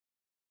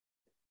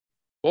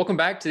Welcome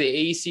back to the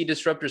AEC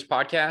Disruptors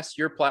Podcast,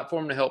 your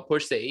platform to help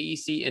push the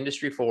AEC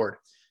industry forward.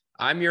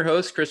 I'm your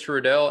host, Christopher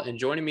Riddell, and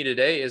joining me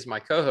today is my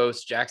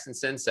co-host, Jackson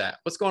Sensat.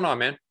 What's going on,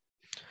 man?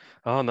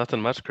 Oh,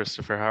 nothing much,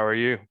 Christopher. How are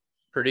you?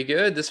 Pretty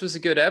good. This was a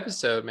good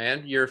episode,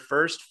 man. Your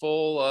first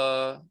full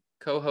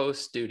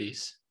co-host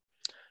duties.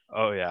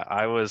 Oh, yeah.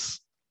 I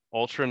was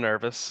ultra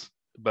nervous,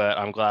 but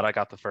I'm glad I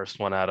got the first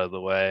one out of the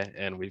way,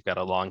 and we've got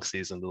a long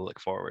season to look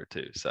forward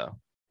to. So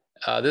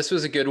this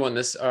was a good one.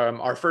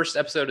 Our first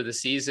episode of the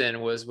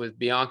season was with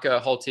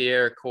Bianca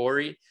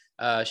Coury.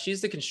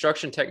 She's the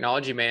construction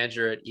technology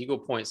manager at Eagle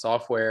Point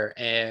Software,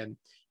 and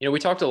we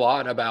talked a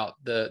lot about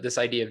this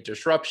idea of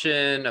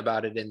disruption,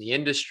 about it in the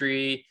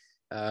industry.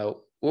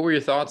 What were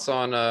your thoughts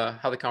on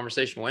how the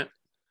conversation went?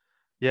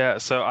 Yeah,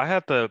 so I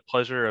had the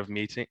pleasure of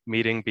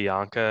meeting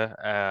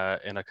Bianca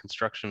in a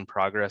construction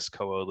progress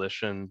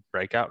coalition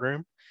breakout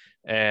room.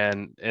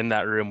 And in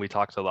that room, we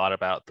talked a lot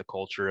about the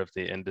culture of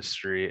the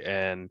industry.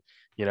 And,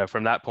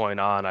 from that point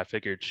on, I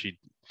figured she'd,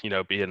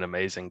 be an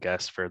amazing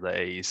guest for the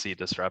AEC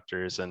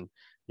Disruptors. And,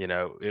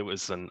 it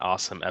was an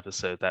awesome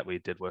episode that we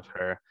did with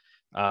her.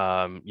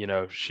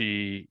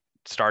 She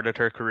started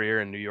her career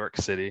in New York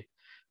City,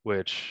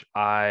 which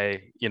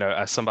I,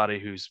 as somebody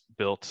who's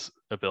built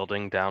a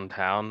building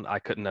downtown, I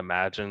couldn't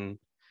imagine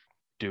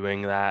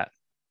doing that,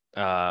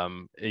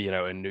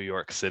 in New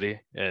York City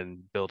and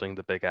building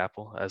the Big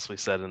Apple, as we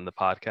said in the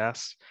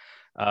podcast.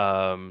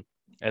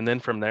 And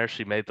then from there,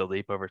 she made the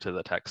leap over to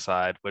the tech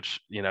side,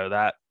 which,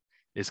 that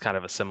is kind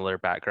of a similar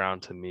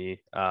background to me.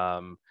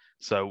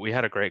 So we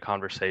had a great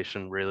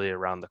conversation really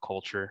around the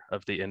culture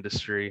of the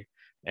industry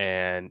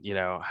and,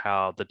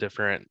 how the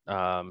different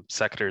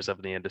sectors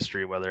of the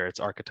industry, whether it's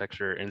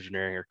architecture,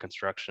 engineering, or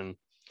construction,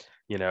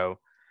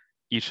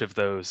 each of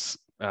those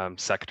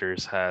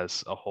sectors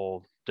has a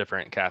whole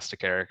different cast of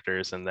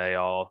characters, and they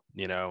all,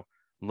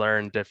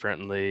 learn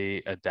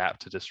differently,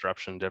 adapt to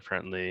disruption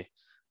differently.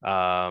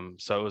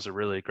 So it was a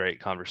really great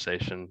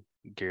conversation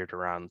geared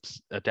around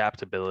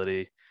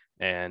adaptability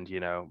and,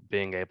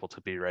 being able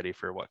to be ready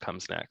for what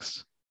comes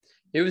next.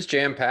 It was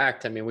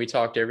jam-packed. I mean, we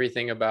talked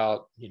everything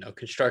about,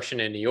 construction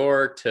in New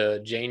York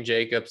to Jane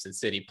Jacobs and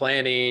city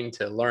planning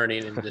to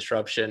learning and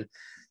disruption.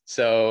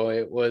 So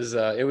it was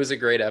a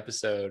great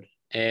episode.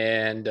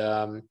 And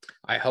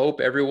I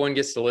hope everyone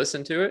gets to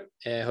listen to it,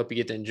 and I hope you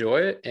get to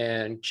enjoy it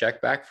and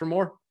check back for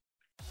more.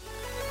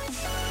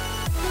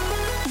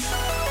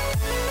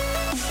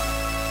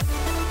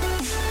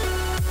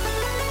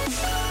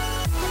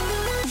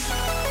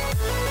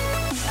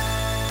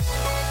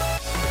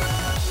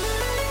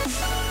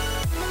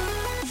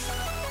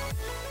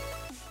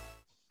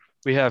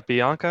 We have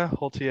Bianca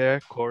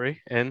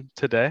Coury in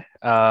today.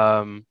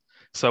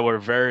 So we're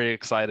very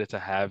excited to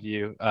have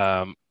you.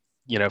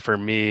 For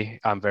me,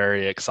 I'm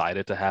very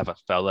excited to have a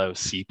fellow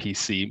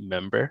CPC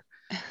member.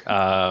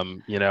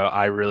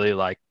 I really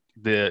like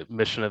the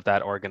mission of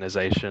that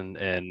organization,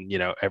 and,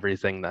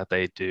 everything that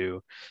they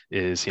do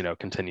is,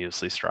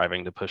 continuously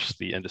striving to push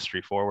the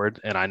industry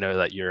forward. And I know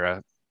that you're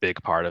a big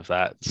part of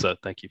that. So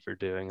thank you for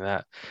doing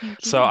that.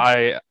 So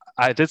I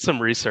did some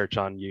research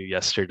on you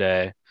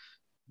yesterday.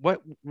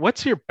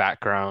 What's your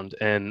background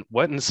and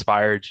what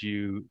inspired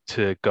you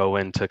to go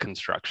into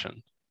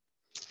construction?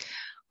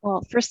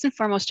 Well, first and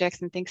foremost,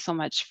 Jackson, thanks so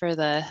much for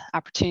the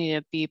opportunity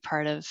to be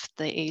part of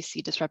the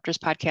AEC Disruptors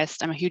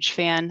podcast. I'm a huge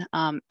fan.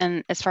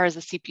 And as far as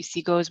the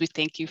CPC goes, we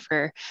thank you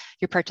for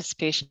your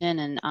participation.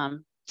 And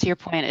to your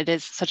point, it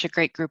is such a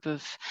great group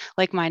of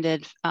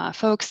like-minded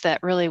folks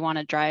that really want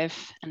to drive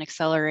and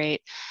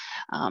accelerate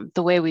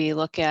the way we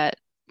look at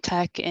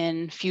tech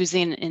and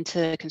fusing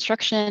into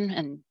construction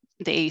and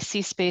the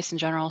AEC space in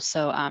general.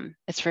 So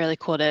it's really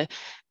cool to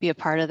be a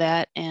part of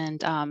that.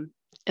 And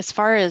as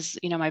far as,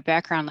 my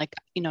background,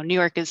 New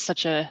York is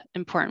such an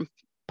important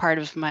part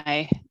of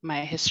my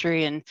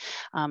history. And,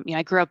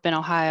 I grew up in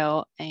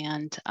Ohio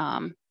and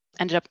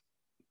ended up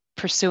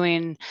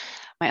pursuing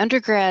my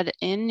undergrad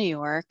in New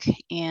York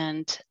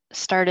and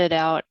started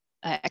out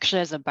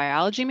actually as a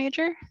biology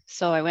major.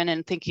 So I went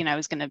in thinking I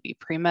was going to be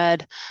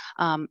pre-med,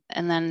 and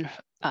then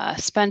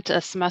spent a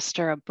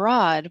semester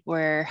abroad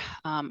where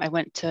I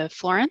went to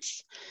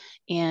Florence,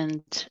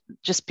 and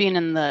just being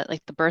in the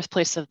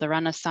birthplace of the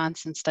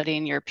Renaissance and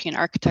studying European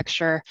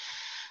architecture,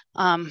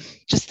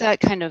 just that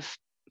kind of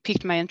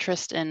piqued my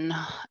interest in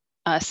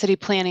city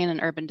planning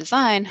and urban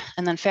design.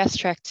 And then fast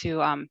track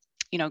to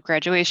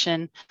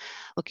graduation,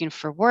 looking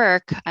for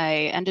work.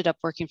 I ended up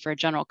working for a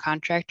general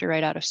contractor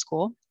right out of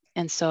school.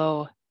 And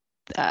so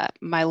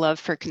my love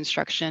for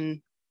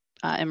construction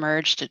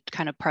emerged. It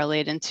kind of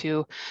parlayed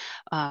into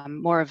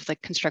more of the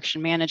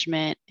construction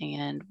management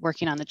and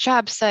working on the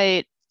job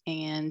site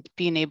and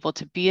being able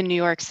to be in New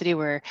York City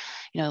where,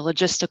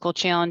 logistical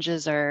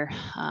challenges are,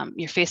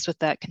 you're faced with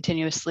that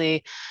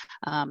continuously.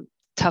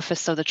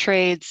 Toughest of the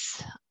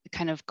trades,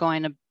 kind of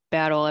going to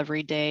battle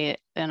every day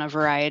in a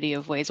variety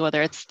of ways,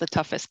 whether it's the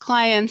toughest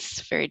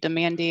clients, very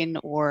demanding,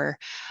 or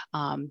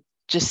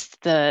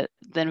just the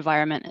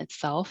environment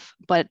itself.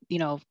 But,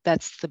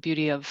 that's the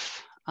beauty of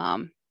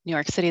New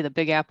York City, the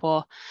Big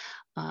Apple.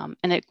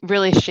 And it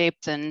really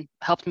shaped and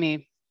helped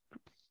me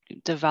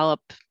develop,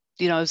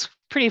 it was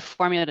pretty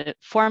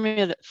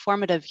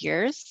formative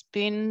years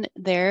being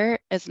there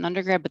as an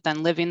undergrad, but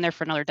then living there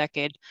for another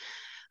decade.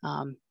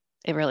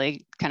 It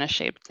really kind of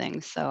shaped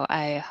things. So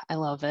I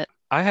love it.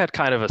 I had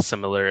kind of a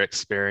similar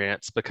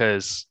experience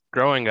because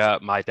growing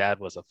up, my dad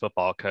was a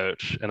football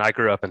coach, and I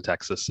grew up in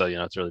Texas, so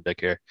it's really big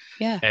here.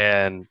 Yeah.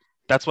 And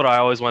that's what I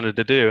always wanted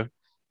to do.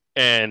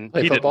 And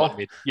Play he didn't football? want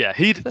me. Yeah,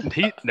 he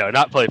no,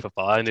 not play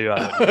football. I knew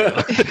I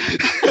wouldn't be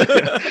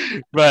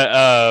able.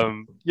 But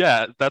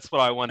yeah, that's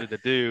what I wanted to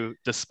do,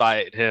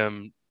 despite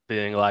him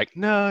being like,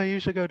 no, you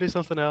should go do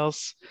something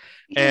else.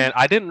 And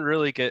I didn't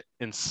really get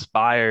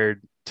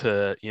inspired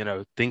to,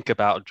 think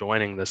about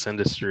joining this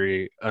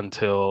industry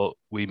until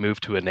we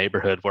moved to a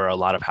neighborhood where a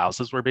lot of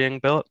houses were being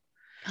built.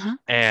 Uh-huh.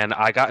 And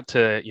I got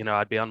to,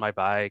 I'd be on my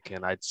bike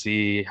and I'd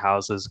see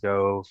houses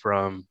go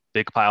from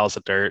big piles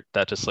of dirt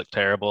that just looked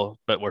terrible,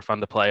 but were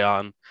fun to play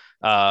on,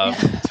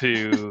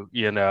 to,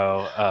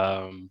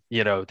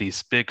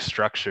 these big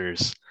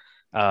structures.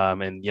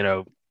 And,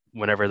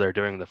 whenever they're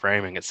doing the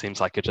framing, it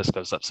seems like it just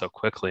goes up so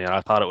quickly. And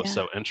I thought it was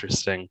so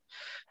interesting.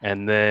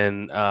 And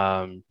then,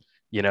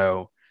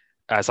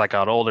 as I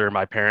got older,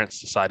 my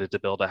parents decided to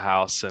build a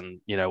house, and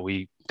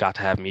we got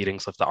to have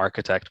meetings with the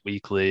architect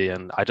weekly,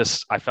 and I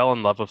fell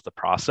in love with the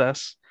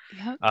process.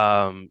 Yep.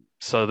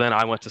 So then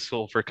I went to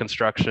school for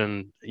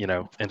construction,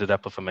 ended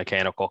up with a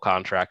mechanical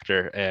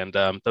contractor, and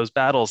those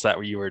battles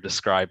that you were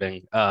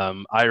describing,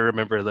 I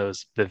remember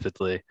those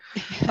vividly.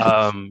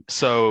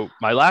 So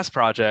my last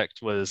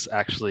project was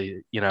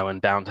actually, in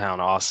downtown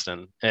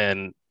Austin,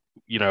 and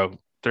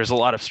there's a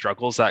lot of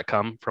struggles that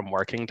come from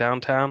working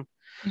downtown.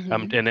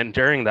 Mm-hmm. And then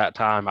during that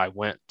time, I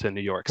went to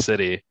New York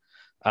City,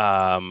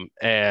 and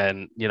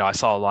I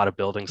saw a lot of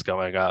buildings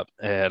going up,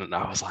 and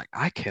I was like,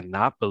 I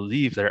cannot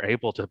believe they're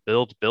able to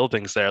build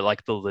buildings there,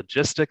 like the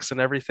logistics and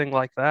everything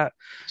like that.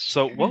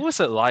 So, what was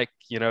it like,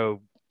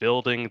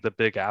 building the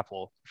Big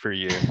Apple for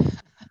you?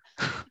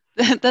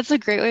 That's a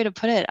great way to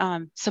put it.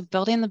 So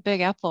building the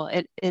Big Apple,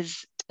 it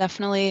is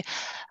definitely,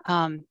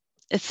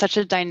 it's such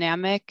a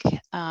dynamic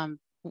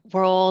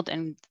world,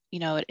 and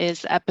it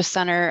is the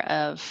epicenter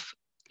of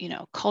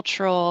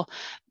cultural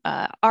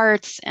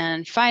arts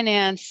and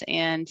finance,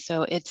 and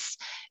so it's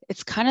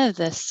kind of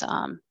this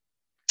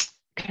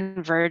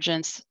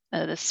convergence,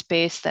 the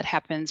space that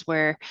happens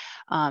where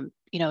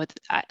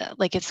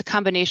it's a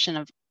combination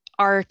of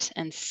art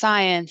and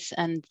science,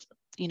 and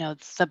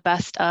it's the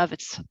best of.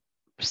 It's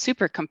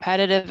super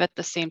competitive at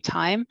the same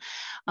time,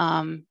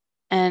 and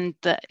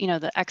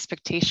the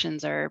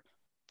expectations are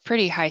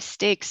pretty high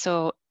stakes.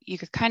 So you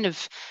could kind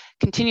of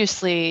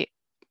continuously,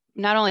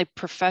 not only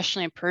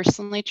professionally and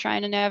personally,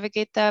 trying to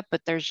navigate that,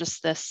 but there's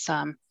just this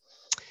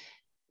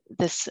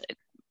this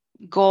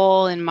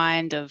goal in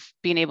mind of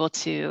being able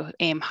to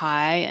aim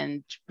high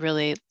and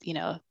really,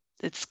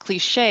 it's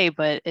cliche,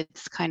 but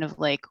it's kind of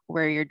like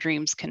where your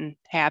dreams can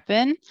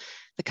happen.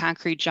 The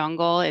concrete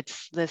jungle,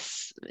 it's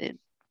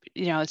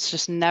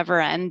just never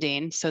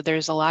ending. So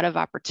there's a lot of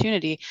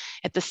opportunity.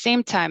 At the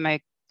same time,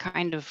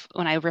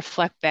 when I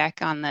reflect back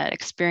on that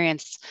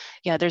experience,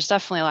 there's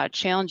definitely a lot of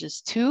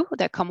challenges too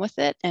that come with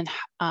it. And,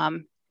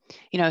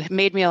 it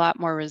made me a lot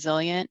more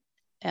resilient.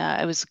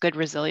 It was good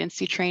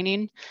resiliency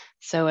training.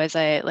 So as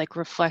I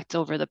reflect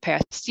over the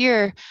past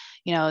year,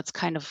 it's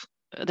kind of,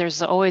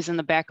 there's always in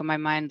the back of my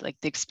mind, like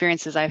the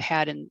experiences I've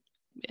had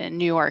in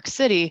New York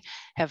City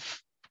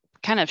have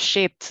kind of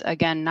shaped,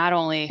 again, not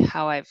only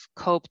how I've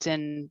coped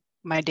in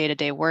my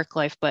day-to-day work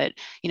life, but,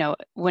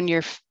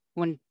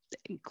 when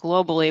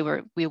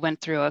globally we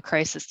went through a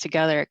crisis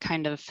together, it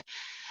kind of,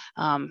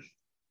 I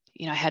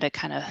had to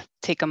kind of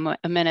take a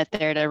minute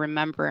there to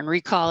remember and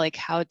recall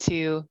how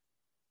to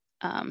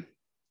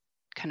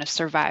kind of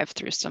survive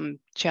through some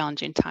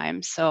challenging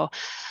times. So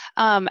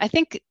I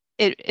think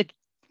it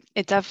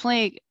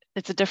definitely,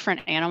 it's a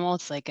different animal.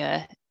 It's like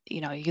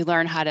you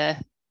learn how to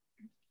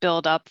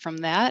build up from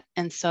that.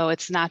 And so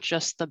it's not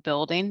just the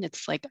building.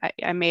 It's like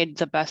I made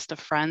the best of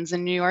friends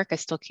in New York. I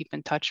still keep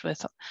in touch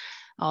with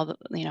all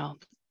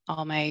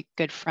my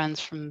good friends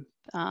from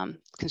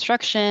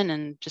construction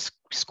and just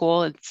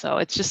school. And so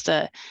it's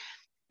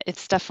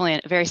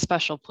definitely a very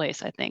special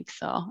place, I think.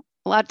 So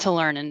a lot to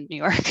learn in New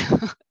York.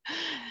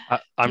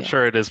 I'm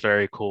sure it is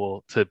very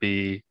cool to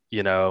be,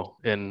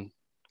 in,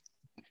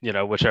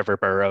 whichever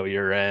borough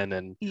you're in,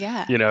 and,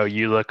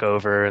 you look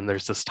over and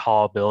there's this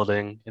tall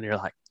building and you're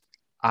like,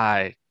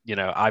 I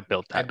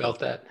built that. I built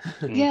that.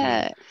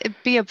 Yeah,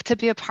 to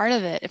be a part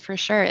of it for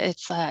sure.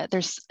 It's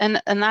there's and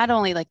not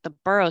only like the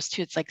boroughs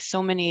too. It's like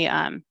so many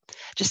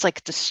just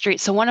like the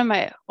streets. So one of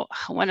my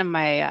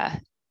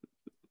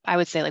I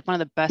would say one of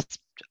the best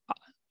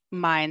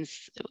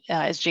minds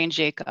is Jane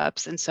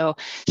Jacobs, and so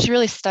she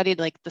really studied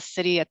the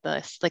city at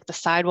the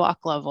sidewalk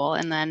level,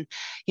 and then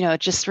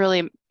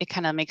it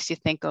kind of makes you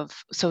think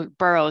of, so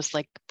boroughs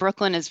like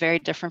Brooklyn is very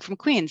different from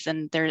Queens,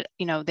 and they're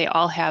they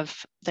all have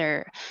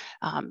their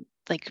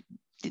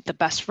the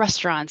best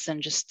restaurants,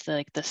 and just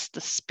the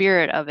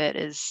spirit of it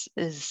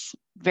is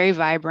very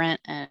vibrant.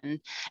 And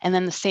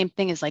then the same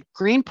thing is like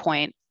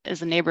Greenpoint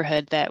is a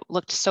neighborhood that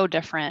looked so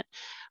different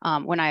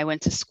when I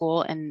went to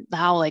school, and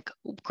how like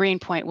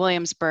Greenpoint,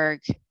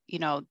 Williamsburg,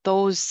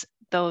 those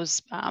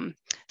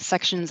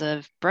sections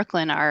of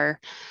Brooklyn are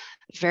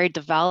very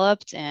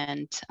developed,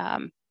 and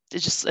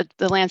it's just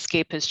the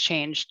landscape has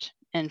changed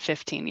in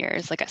 15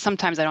 years. Like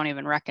sometimes I don't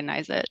even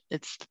recognize it.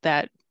 It's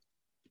that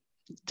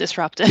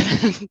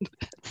disruptive.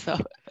 So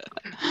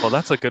well,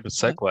 that's a good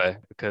segue,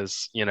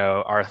 because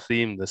our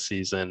theme this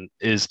season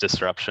is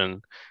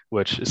disruption,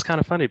 which is kind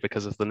of funny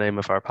because of the name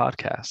of our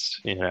podcast.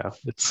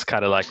 It's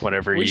kind of like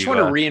whenever we just want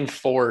to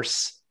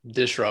reinforce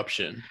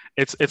disruption.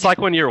 It's like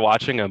when you're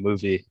watching a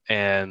movie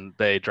and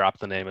they drop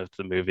the name of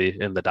the movie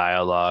in the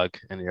dialogue,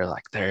 and you're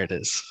like, there it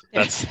is.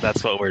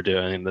 That's what we're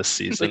doing in this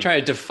season. We try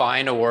to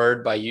define a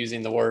word by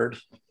using the word.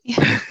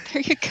 Yeah,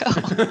 there you go.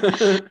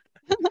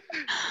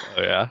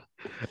 Oh yeah.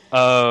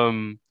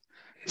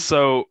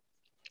 So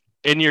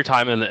in your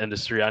time in the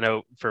industry, I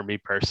know for me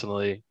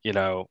personally,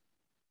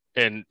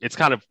 and it's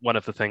kind of one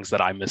of the things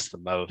that I miss the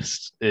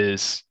most,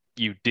 is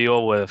you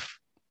deal with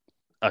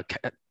a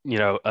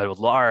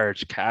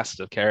large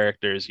cast of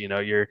characters.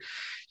 You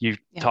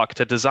talk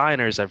to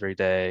designers every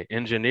day,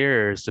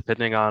 engineers,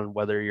 depending on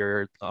whether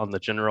you're on the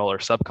general or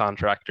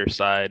subcontractor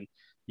side.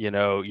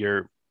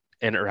 You're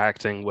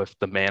interacting with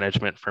the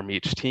management from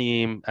each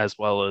team, as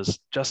well as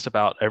just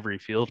about every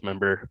field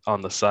member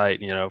on the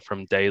site,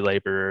 from day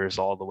laborers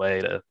all the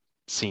way to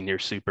senior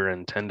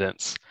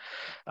superintendents.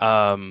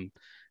 And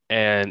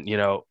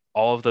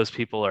all of those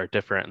people are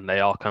different, and they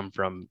all come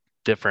from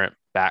different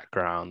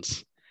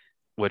backgrounds,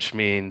 which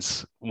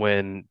means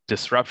when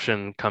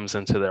disruption comes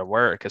into their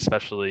work,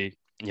 especially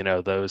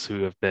those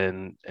who have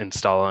been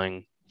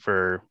installing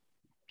for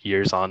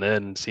years on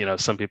end,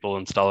 some people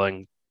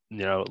installing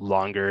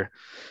longer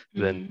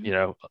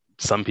than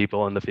some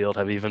people in the field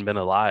have even been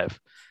alive.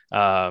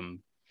 And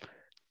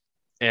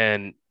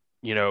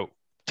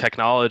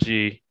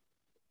technology,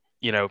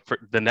 for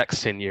the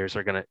next 10 years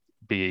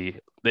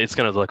it's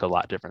going to look a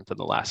lot different than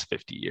the last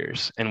 50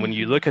 years. And when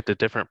you look at the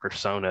different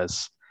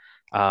personas,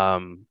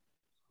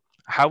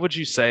 how would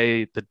you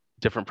say the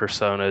different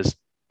personas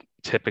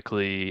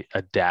typically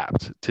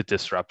adapt to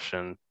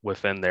disruption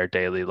within their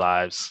daily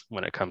lives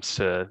when it comes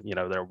to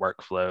their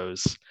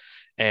workflows?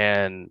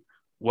 And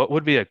what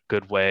would be a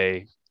good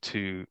way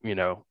to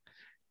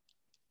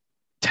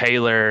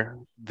tailor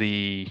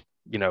the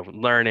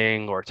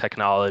learning or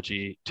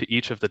technology to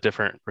each of the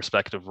different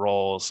respective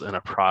roles in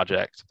a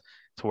project,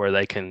 to where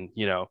they can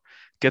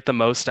get the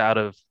most out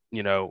of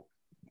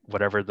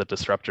whatever the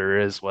disruptor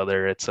is,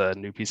 whether it's a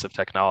new piece of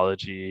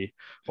technology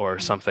or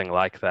something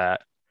like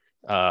that,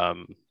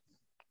 and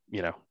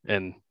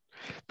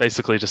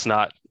basically just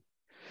not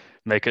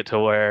make it to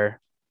where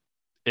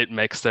it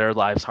makes their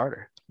lives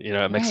harder.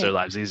 It makes their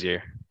lives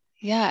easier.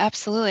 Yeah,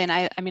 absolutely. And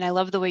I mean, I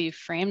love the way you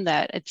framed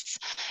that.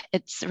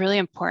 It's really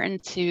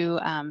important to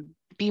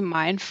be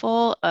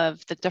mindful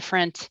of the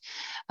different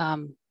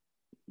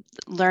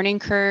learning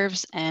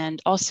curves,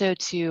 and also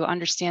to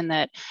understand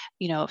that,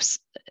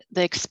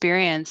 the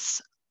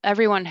experience,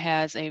 everyone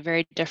has a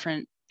very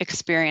different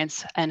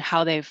experience, and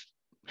how they've,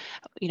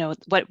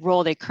 what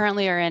role they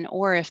currently are in,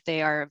 or if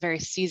they are a very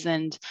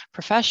seasoned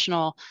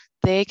professional,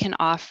 they can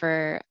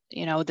offer,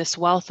 this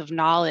wealth of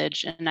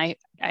knowledge. And I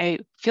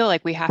feel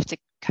like we have to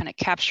kind of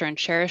capture and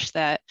cherish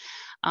that.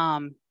 I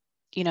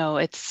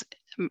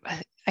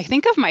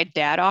think of my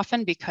dad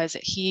often, because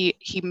he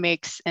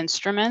makes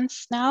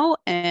instruments now,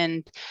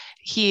 and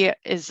he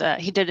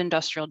did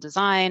industrial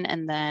design,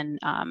 and then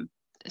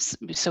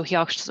so he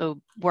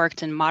also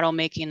worked in model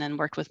making and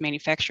worked with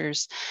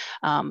manufacturers.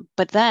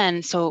 But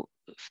then,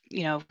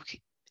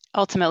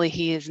 ultimately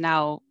he is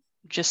now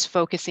just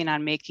focusing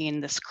on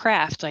making this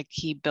craft. Like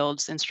he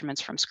builds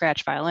instruments from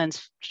scratch,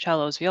 violins,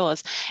 cellos,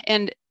 violas,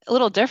 and a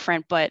little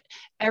different, but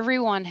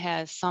everyone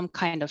has some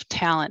kind of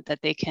talent that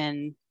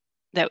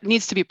that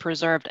needs to be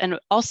preserved. And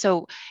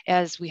also,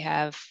 as we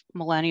have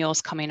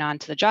millennials coming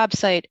onto the job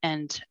site,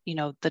 and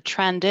the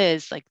trend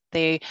is like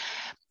they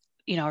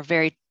are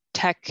very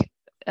tech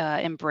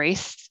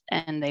embraced,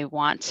 and they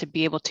want to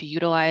be able to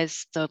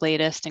utilize the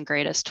latest and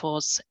greatest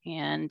tools.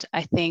 And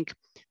I think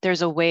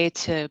there's a way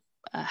to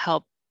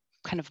help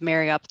kind of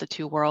marry up the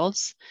two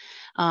worlds,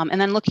 and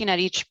then looking at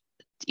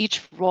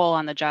each role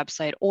on the job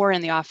site or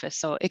in the office.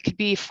 So it could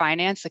be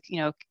finance, like,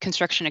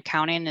 construction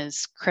accounting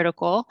is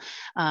critical.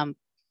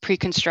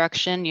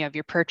 Pre-construction, you have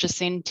your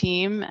purchasing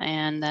team,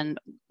 and then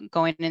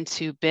going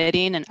into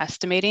bidding and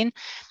estimating.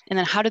 And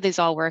then how do these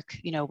all work,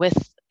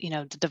 with,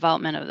 the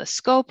development of the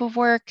scope of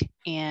work,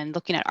 and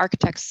looking at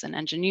architects and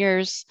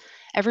engineers.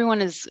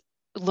 Everyone is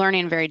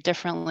learning very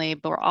differently,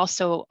 but we're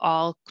also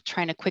all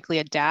trying to quickly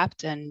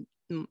adapt and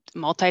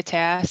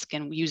multitask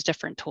and use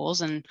different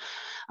tools. And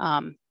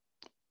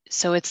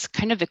so it's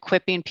kind of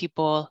equipping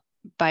people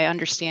by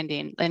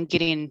understanding and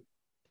getting,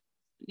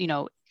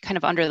 kind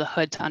of under the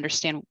hood to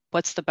understand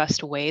what's the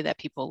best way that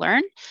people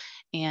learn,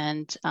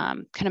 and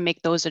kind of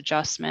make those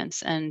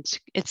adjustments. And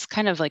it's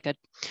kind of like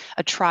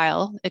a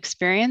trial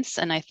experience.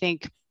 And I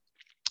think,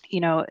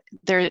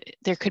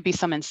 there could be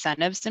some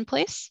incentives in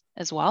place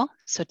as well.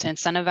 So to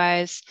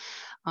incentivize,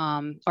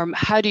 or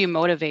how do you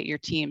motivate your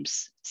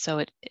teams?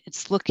 So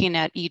it's looking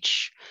at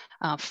each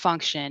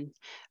function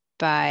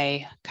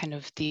by kind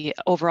of the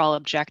overall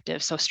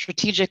objective. So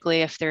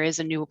strategically, if there is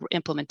a new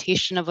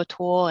implementation of a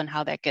tool and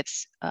how that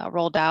gets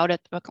rolled out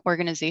at the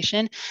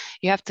organization,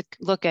 you have to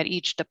look at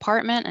each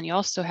department, and you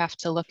also have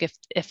to look if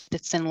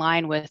it's in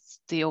line with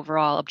the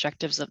overall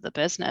objectives of the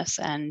business.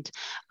 And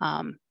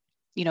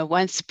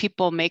once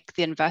people make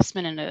the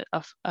investment in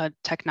a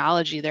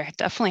technology, there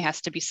definitely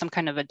has to be some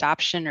kind of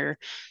adoption or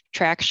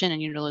traction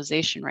and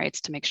utilization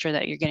rates to make sure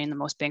that you're getting the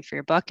most bang for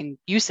your buck and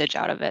usage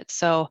out of it.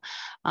 So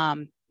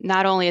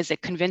not only is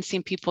it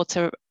convincing people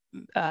to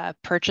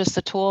purchase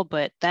the tool,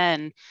 but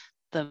then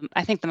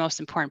I think the most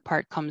important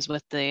part comes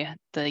with the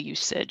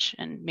usage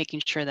and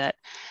making sure that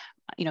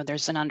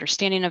there's an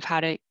understanding of how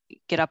to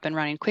get up and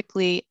running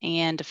quickly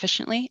and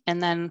efficiently.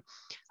 And then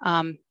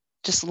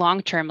just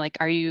long term, like,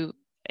 are you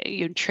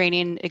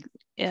training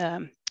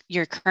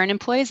your current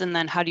employees, and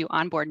then how do you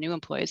onboard new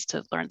employees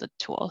to learn the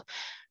tool,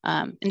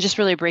 and just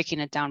really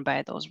breaking it down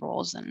by those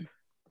roles and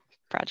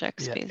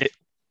projects. Yeah,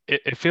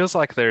 it feels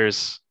like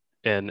there's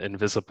an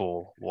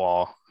invisible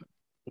wall,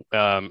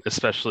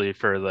 especially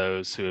for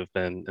those who have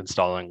been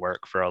installing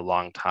work for a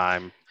long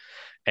time,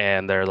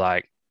 and they're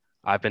like,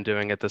 I've been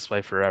doing it this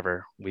way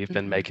forever. We've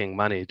been making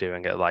money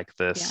doing it like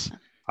this. Yeah.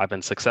 I've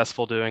been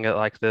successful doing it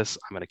like this.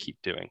 I'm going to keep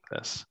doing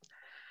this.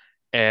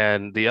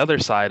 And the other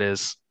side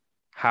is,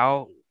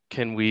 how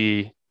can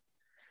we,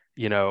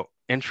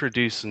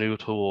 introduce new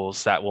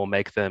tools that will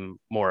make them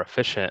more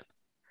efficient?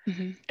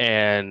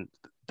 And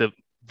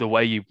the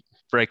way you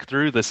break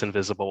through this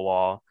invisible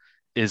wall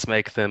is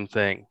make them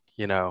think,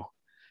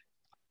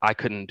 I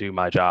couldn't do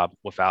my job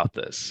without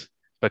this.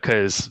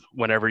 Because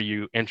whenever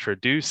you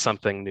introduce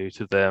something new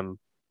to them,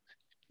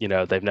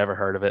 they've never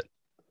heard of it.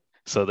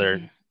 So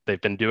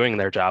they've been doing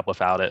their job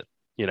without it,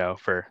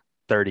 for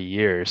 30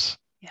 years.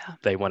 Yeah.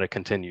 They want to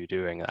continue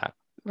doing that.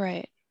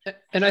 Right.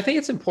 And I think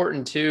it's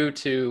important too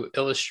to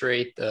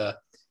illustrate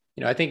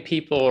I think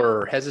people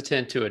are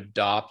hesitant to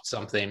adopt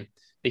something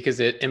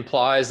because it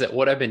implies that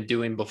what I've been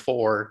doing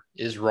before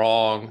is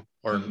wrong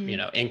or,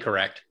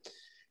 incorrect.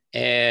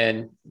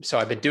 And so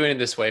I've been doing it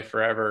this way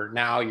forever.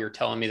 Now you're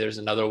telling me there's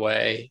another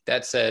way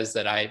that says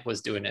that I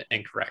was doing it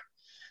incorrect.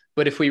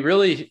 But if we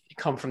really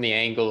come from the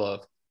angle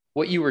of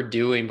what you were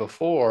doing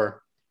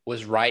before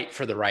was right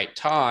for the right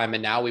time,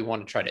 and now we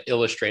want to try to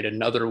illustrate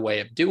another way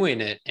of doing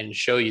it and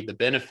show you the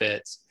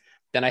benefits,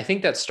 then I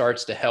think that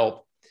starts to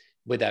help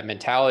with that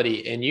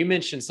mentality. And you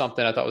mentioned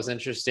something I thought was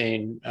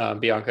interesting,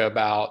 Bianca,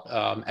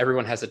 about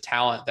everyone has a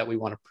talent that we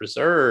want to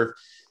preserve,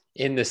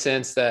 in the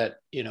sense that,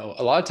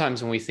 a lot of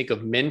times when we think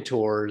of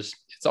mentors,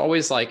 it's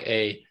always like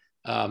a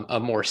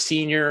more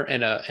senior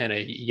and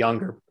a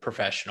younger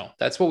professional.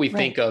 That's what we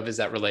think of as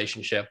that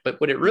relationship.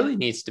 But what it really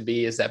needs to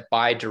be is that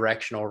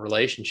bi-directional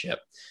relationship,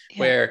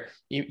 where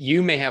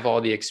you may have all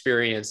the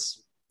experience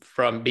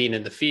from being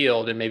in the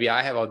field, and maybe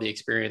I have all the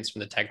experience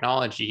from the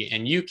technology,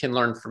 and you can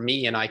learn from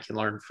me and I can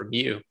learn from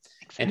you.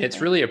 Exactly. And it's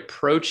really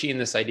approaching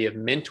this idea of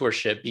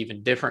mentorship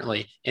even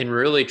differently, and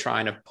really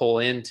trying to pull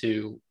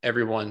into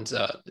everyone's,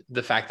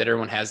 the fact that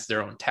everyone has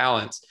their own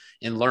talents,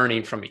 and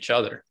learning from each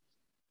other.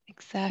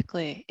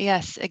 Exactly.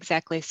 Yes,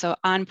 exactly. So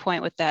on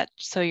point with that.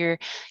 So you're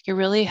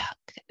really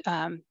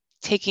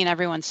taking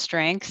everyone's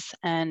strengths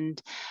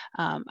and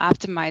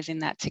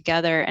optimizing that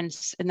together, and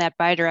that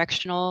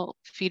bi-directional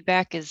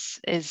feedback is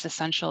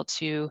essential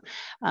to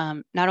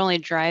not only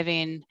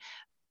driving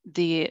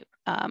the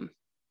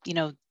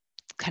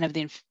kind of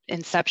the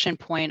inception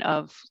point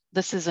of,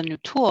 this is a new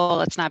tool,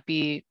 let's not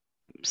be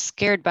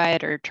scared by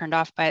it or turned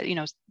off by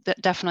it.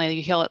 Definitely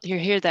you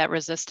hear that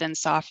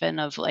resistance often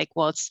of like,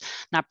 well, it's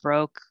not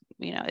broke,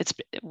 it's,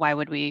 why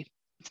would we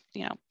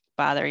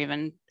bother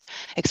even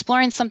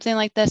exploring something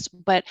like this?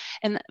 But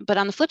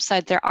on the flip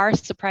side, there are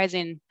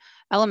surprising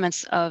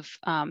elements of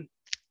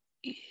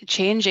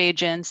change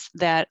agents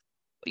that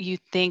you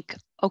think,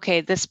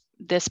 okay, this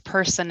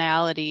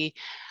personality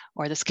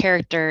or this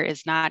character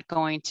is not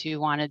going to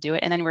want to do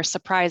it, and then we're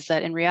surprised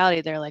that in reality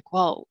they're like,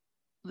 well,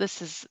 this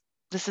has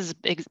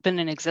been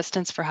in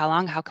existence for how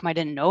long? How come I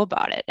didn't know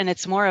about it? And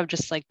it's more of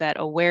just like that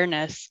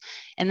awareness,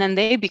 and then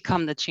they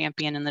become the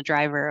champion and the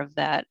driver of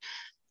that,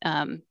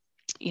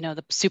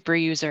 the super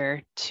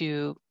user,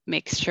 to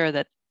make sure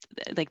that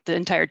like the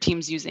entire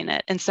team's using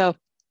it. And so,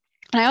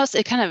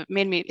 it kind of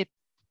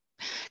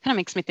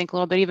makes me think a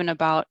little bit even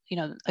about,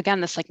 again,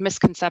 this like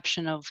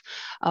misconception of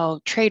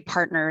trade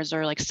partners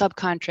or like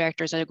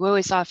subcontractors. Like we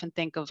always often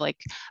think of like,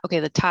 okay,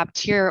 the top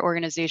tier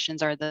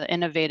organizations are the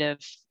innovative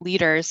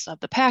leaders of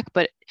the pack.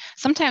 But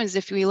sometimes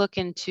if we look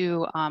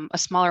into a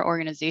smaller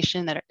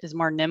organization that is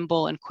more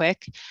nimble and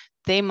quick,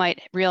 they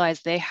might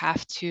realize they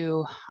have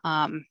to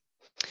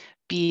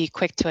be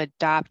quick to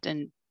adopt.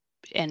 And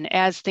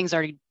as things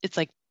are, it's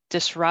like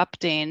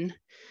disrupting,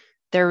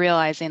 they're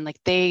realizing like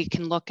they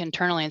can look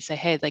internally and say,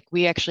 hey, like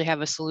we actually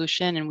have a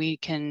solution, and we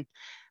can,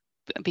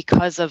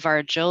 because of our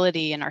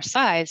agility and our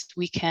size,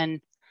 we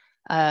can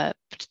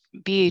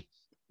be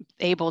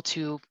able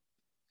to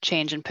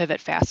change and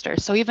pivot faster.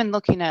 So even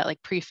looking at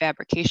like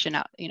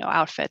prefabrication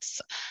outfits,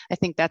 I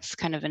think that's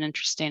kind of an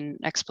interesting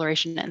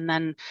exploration. And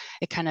then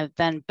it kind of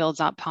then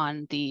builds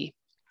upon the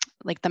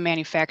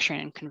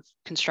manufacturing and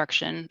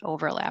construction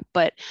overlap.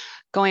 But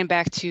going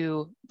back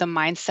to the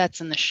mindsets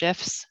and the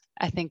shifts,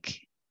 I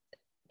think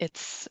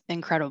it's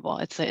incredible.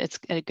 It's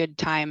a good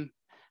time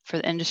for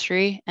the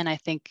industry. And I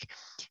think,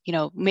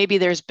 maybe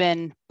there's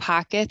been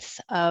pockets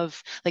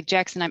of, like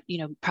Jackson,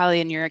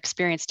 probably in your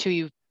experience too,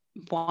 you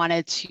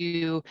wanted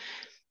to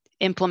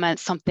implement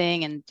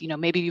something, and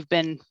maybe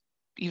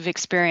you've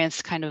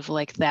experienced kind of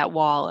like that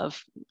wall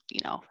of,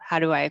 how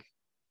do I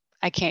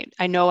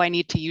know I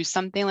need to use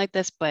something like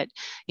this, but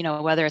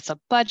whether it's a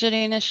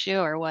budgeting issue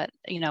or what,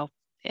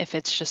 if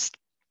it's just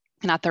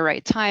not the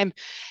right time,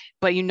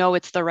 but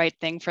it's the right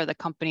thing for the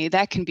company,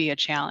 that can be a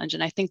challenge.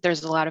 And I think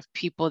there's a lot of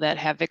people that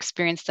have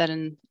experienced that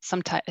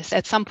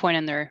at some point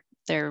in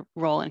their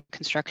role in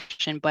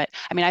construction. But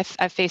I mean,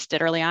 I've faced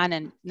it early on,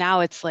 and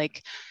now it's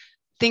like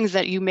things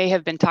that you may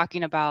have been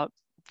talking about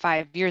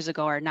 5 years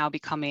ago are now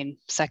becoming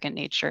second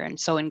nature and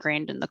so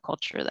ingrained in the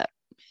culture that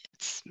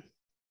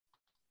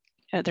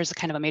there's a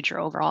kind of a major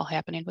overhaul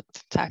happening with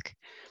tech.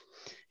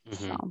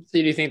 Mm-hmm. So do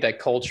you think that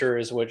culture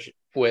is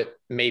what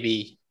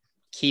maybe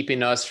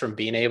keeping us from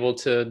being able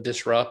to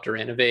disrupt or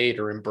innovate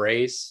or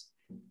embrace?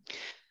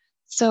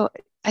 So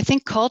I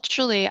think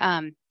culturally,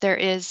 there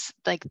is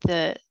like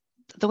the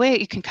way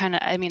you can kind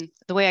of,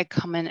 the way I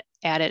come in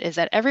at it is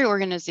that every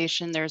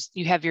organization,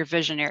 you have your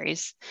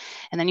visionaries,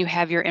 and then you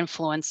have your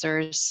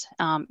influencers,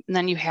 and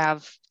then you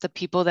have the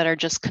people that are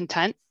just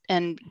content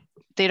and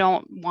they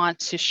don't want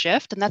to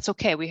shift, and that's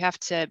okay. We have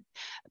to,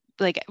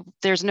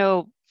 there's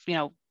no,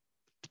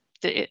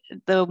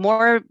 the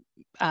more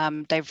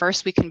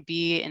diverse we can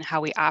be in how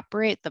we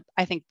operate,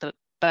 I think the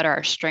better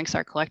our strengths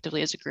are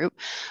collectively as a group.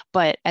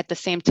 But at the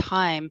same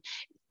time,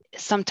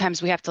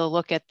 sometimes we have to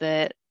look at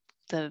the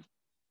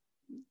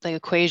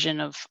equation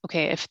of,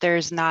 okay, if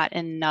there's not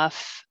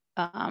enough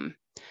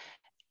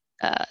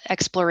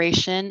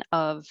exploration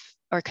of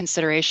or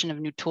consideration of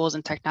new tools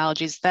and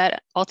technologies,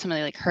 that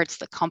ultimately hurts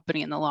the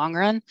company in the long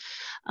run.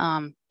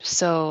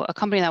 So a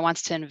company that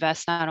wants to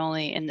invest not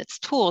only in its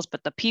tools,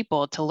 but the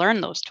people to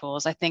learn those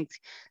tools, I think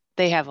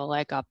they have a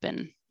leg up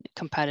in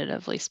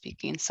competitively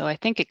speaking. So I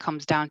think it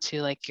comes down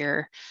to if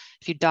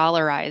you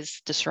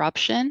dollarize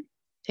disruption,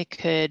 it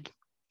could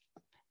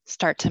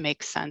start to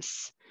make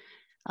sense,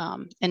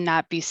 and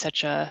not be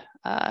such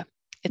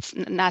it's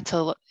not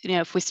to,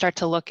 if we start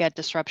to look at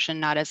disruption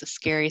not as a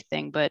scary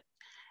thing, but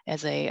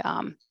as a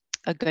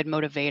good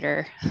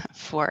motivator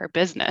for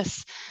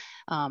business,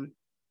 I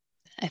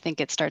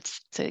think it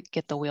starts to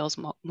get the wheels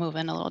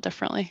moving a little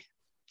differently.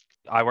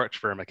 I worked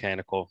for a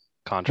mechanical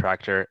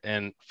contractor,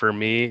 and for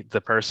me,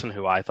 the person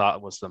who I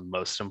thought was the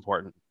most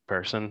important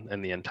person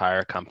in the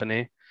entire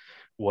company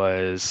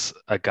was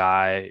a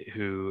guy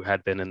who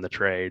had been in the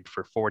trade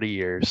for 40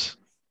 years.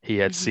 He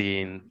had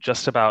seen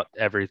just about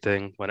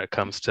everything when it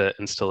comes to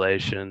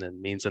installation and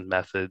means and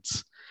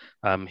methods.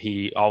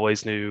 He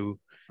always knew,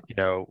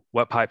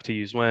 what pipe to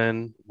use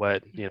when,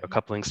 what,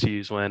 couplings to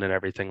use when, and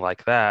everything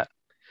like that.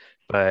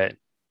 But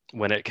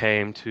when it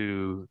came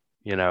to,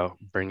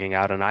 bringing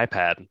out an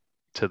iPad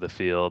to the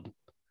field,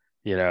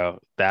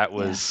 that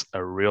was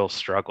a real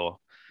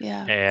struggle.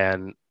 Yeah.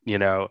 And,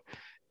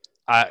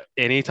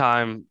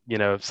 anytime,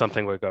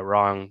 something would go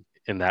wrong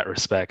in that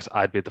respect,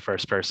 I'd be the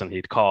first person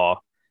he'd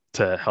call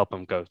to help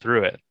him go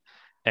through it.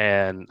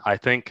 And I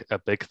think a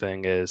big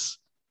thing is,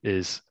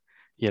 the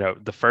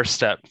first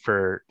step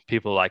for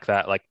people like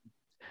that,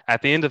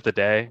 at the end of the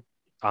day,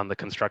 on the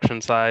construction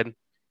side,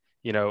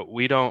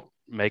 we don't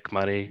make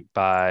money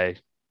by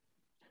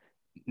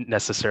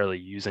necessarily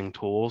using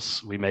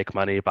tools. We make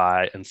money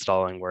by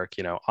installing work,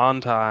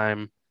 on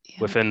time,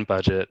 within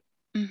budget,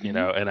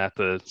 and at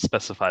the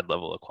specified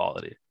level of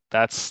quality.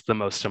 That's the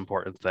most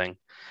important thing.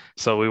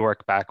 So we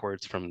work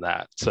backwards from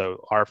that.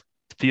 So our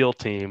field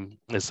team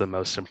is the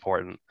most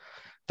important.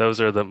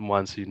 Those are the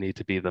ones who need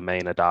to be the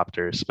main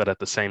adopters. But at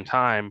the same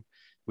time,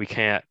 we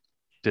can't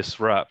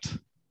disrupt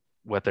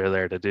what they're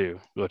there to do,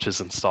 which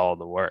is install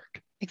the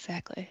work.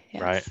 Exactly.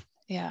 Yes. Right?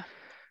 Yeah.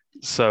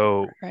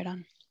 So right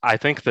on. I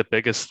think the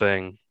biggest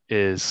thing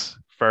is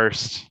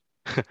first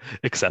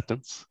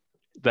acceptance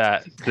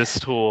that this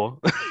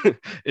tool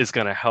is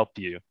going to help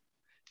you.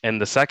 And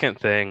the second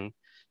thing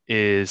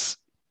is,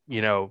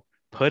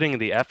 putting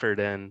the effort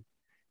in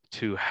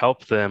to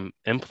help them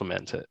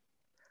implement it.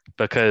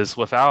 Because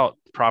without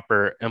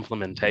proper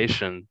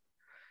implementation,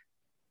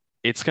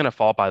 it's going to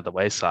fall by the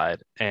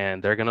wayside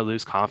and they're going to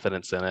lose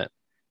confidence in it.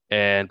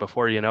 And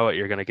before you know it,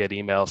 you're going to get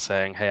emails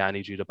saying, hey, I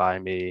need you to buy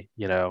me,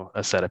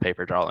 a set of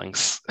paper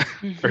drawings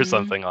or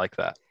something like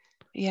that.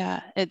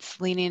 Yeah, it's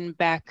leaning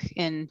back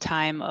in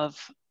time of,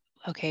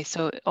 okay,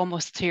 so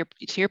almost to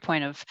your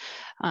point of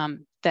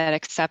that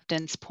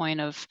acceptance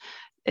point of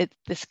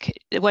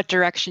what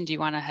direction do you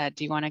want to head?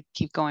 Do you want to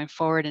keep going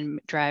forward and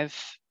drive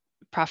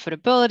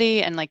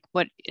profitability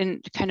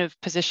and kind of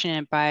position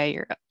it by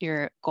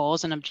your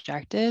goals and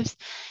objectives?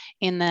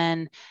 And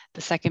then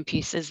the second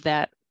piece is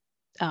that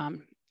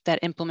that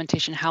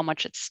implementation, how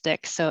much it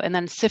sticks. So, and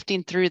then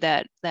sifting through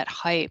that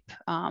hype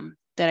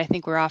that I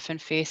think we're often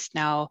faced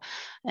now,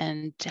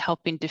 and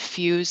helping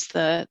diffuse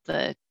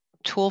the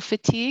tool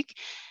fatigue.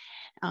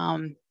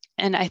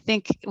 And I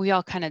think we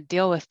all kind of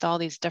deal with all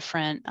these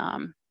different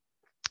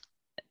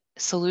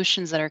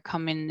solutions that are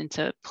coming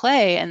into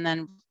play. And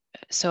then,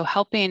 so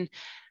helping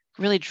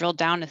really drill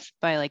down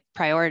by like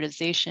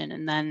prioritization,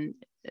 and then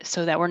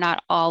so that we're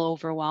not all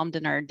overwhelmed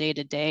in our day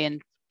to day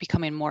and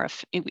becoming more,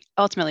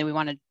 ultimately we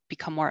want to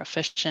become more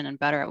efficient and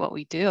better at what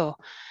we do.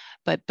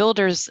 But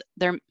builders,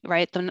 they're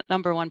right, the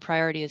number one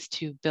priority is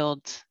to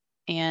build.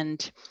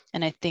 And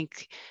I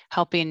think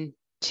helping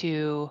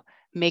to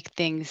make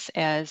things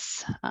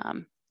as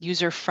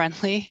user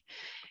friendly,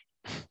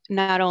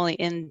 not only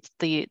in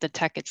the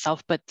tech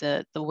itself, but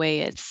the way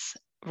it's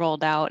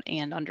rolled out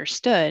and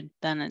understood,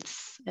 then it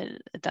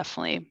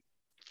definitely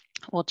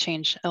will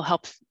change. It'll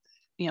help,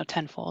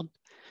 tenfold.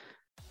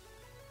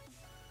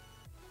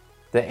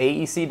 The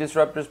AEC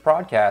Disruptors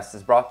podcast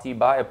is brought to you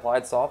by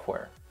Applied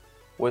Software.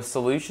 With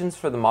solutions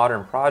for the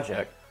modern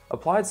project,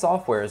 Applied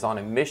Software is on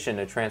a mission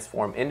to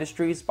transform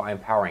industries by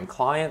empowering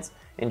clients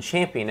and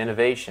champion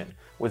innovation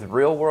with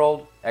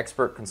real-world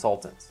expert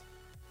consultants.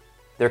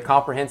 Their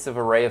comprehensive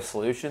array of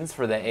solutions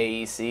for the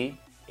AEC,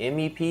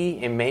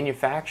 MEP, and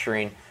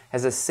manufacturing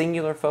has a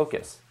singular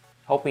focus,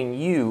 helping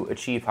you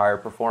achieve higher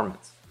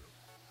performance.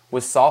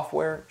 With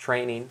software,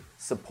 training,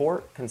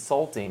 support,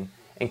 consulting,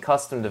 and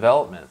custom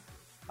development,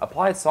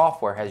 Applied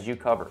Software has you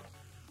covered.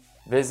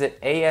 Visit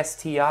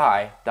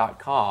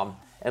ASTI.com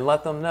and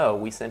let them know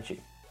we sent you.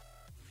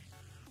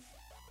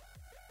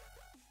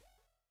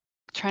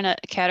 Trying to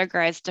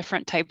categorize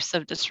different types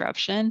of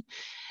disruption,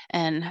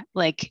 and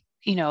like,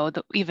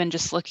 even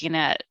just looking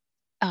at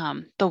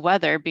the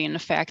weather being a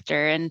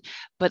factor,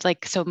 but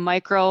like, so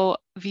micro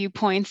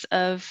viewpoints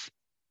of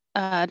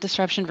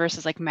disruption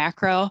versus like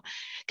macro,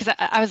 because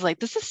I was like,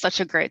 this is such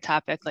a great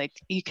topic. Like,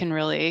 you can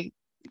really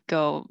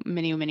go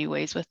many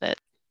ways with it.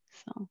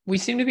 So we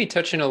seem to be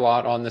touching a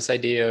lot on this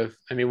idea of,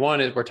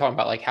 one is we're talking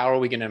about like, how are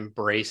we going to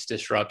embrace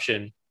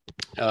disruption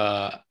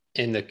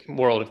in the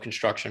world of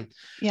construction?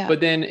 Yeah. But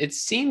then it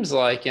seems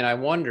like, and I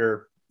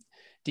wonder,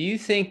 do you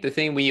think the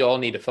thing we all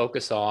need to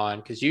focus on,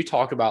 because you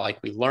talk about like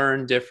we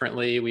learn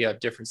differently, we have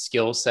different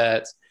skill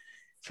sets,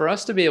 for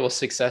us to be able to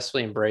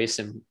successfully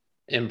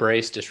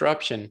embrace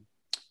disruption,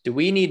 do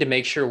we need to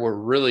make sure we're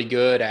really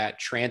good at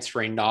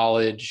transferring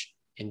knowledge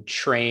and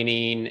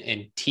training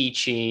and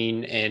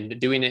teaching and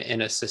doing it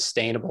in a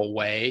sustainable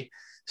way,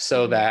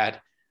 so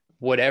that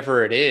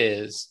whatever it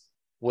is,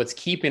 what's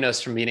keeping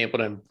us from being able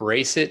to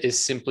embrace it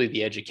is simply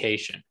the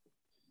education?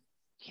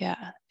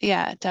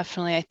 Yeah,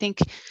 definitely. I think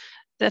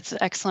that's an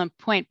excellent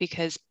point,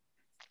 because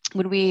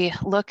when we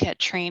look at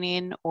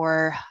training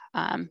or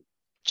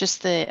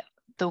just the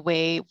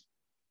way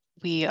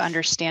we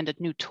understand a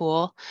new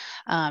tool,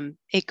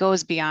 it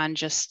goes beyond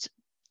just,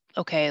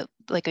 okay,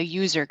 like a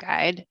user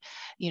guide.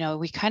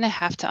 We kind of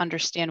have to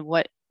understand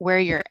where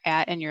you're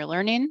at in your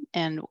learning,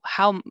 and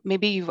how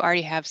maybe you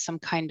already have some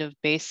kind of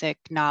basic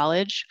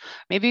knowledge.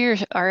 Maybe you're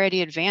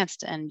already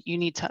advanced and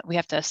we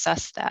have to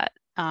assess that.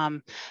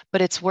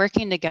 But it's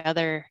working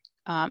together,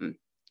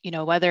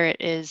 whether it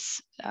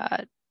is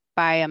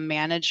by a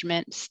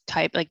management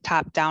type, like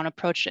top-down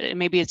approach,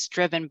 maybe it's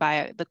driven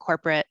by the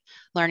corporate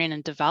learning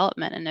and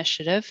development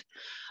initiative.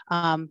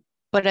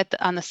 But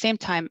on the same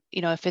time,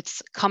 if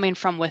it's coming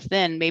from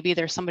within, maybe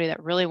there's somebody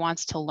that really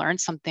wants to learn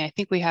something. I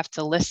think we have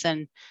to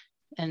listen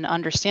and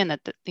understand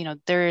that,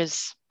 there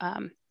is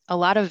a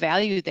lot of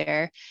value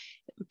there.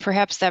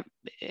 Perhaps that,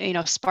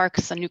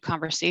 sparks a new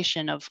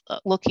conversation of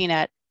looking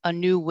at a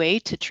new way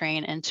to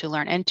train and to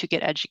learn and to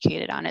get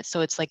educated on it.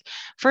 So it's like,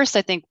 first,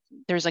 I think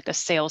there's like a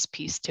sales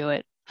piece to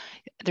it.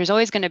 There's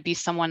always going to be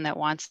someone that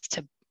wants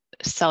to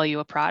sell you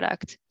a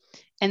product.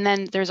 And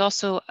then there's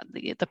also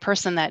the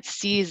person that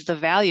sees the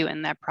value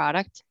in that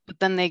product, but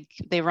then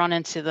they run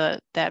into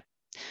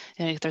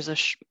there's a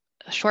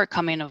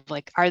shortcoming of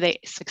like, are they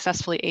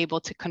successfully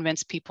able to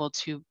convince people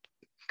to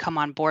come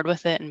on board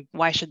with it, and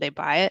why should they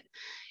buy it?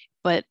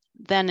 But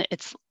then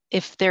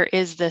if there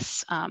is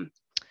this,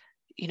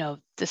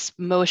 this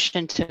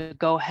motion to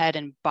go ahead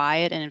and buy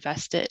it and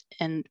invest it,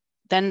 and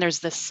then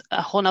there's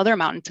a whole nother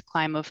mountain to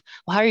climb of,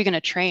 well, how are you going to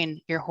train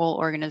your whole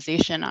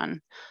organization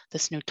on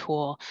this new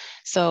tool?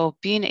 So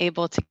being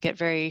able to get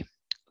very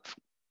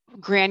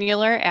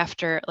granular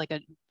after like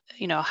a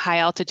high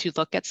altitude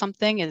look at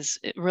something is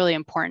really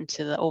important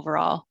to the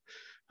overall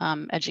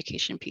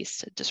education piece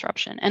to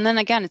disruption. And then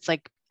again, it's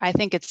like, I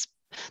think it's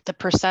the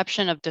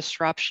perception of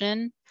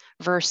disruption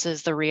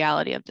versus the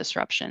reality of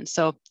disruption.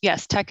 So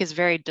yes, tech is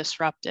very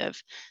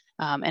disruptive,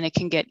 and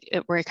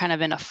we're kind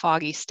of in a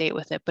foggy state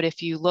with it. But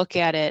if you look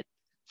at it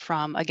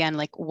from, again,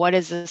 like, what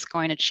is this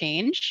going to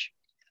change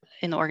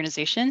in the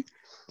organization?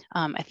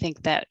 I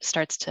think that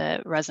starts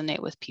to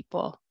resonate with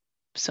people.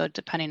 So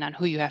depending on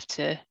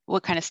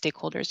what kind of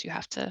stakeholders you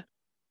have to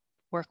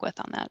work with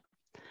on that.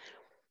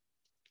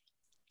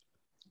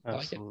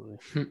 Absolutely.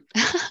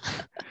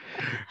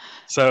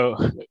 So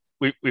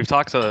we've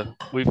touched a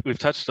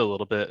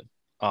little bit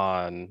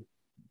on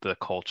the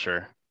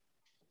culture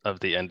of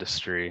the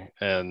industry.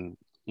 And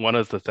one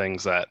of the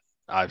things that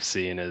I've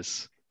seen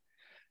is,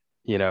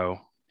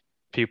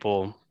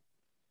 people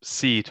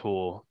see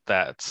tool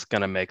that's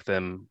going to make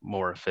them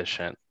more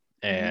efficient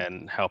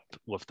and help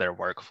with their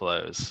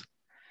workflows.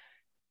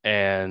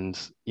 And,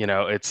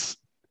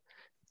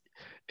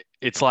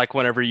 it's like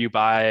whenever you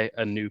buy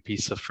a new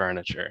piece of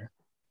furniture,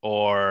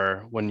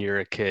 or when you're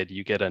a kid,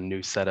 you get a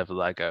new set of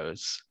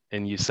Legos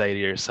and you say to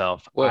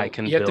yourself, I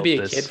can you have to build be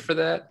a this. kid for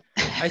that.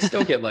 I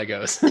still get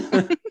Legos.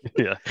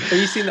 Yeah. Have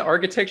you seen the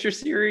architecture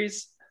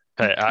series?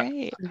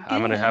 Hey, I'm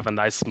going to have a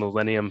nice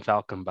Millennium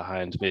Falcon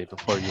behind me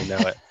before you know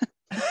it.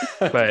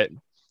 But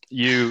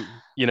you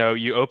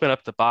open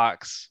up the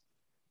box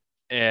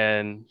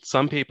and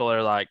some people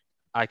are like,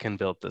 I can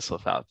build this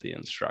without the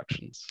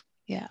instructions.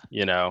 Yeah.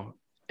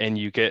 And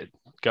you get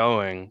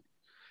going,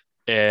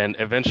 and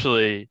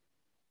eventually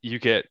you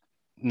get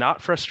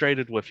not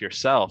frustrated with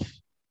yourself,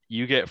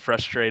 you get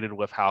frustrated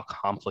with how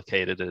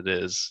complicated it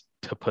is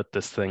to put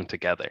this thing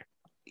together.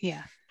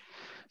 Yeah.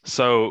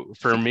 So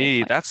for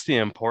me, that's the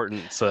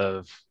importance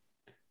of,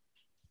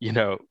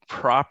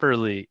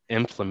 properly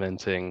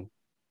implementing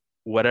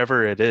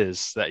whatever it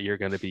is that you're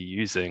going to be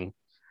using,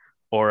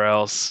 or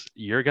else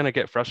you're going to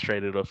get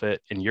frustrated with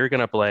it and you're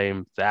going to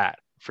blame that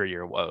for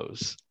your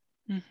woes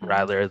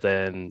rather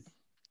than,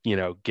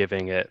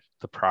 giving it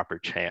the proper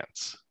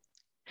chance.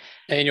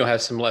 And you'll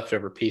have some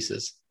leftover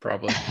pieces,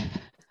 probably.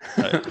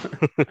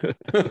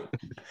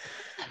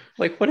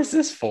 Like, what is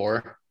this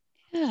for?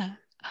 Yeah.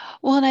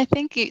 Well, and I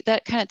think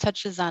that kind of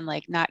touches on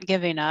like not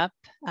giving up,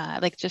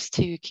 like just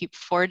to keep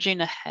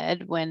forging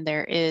ahead when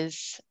there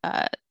is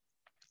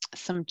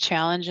some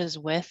challenges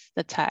with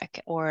the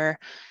tech, or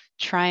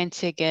trying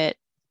to get,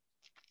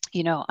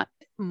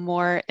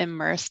 more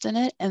immersed in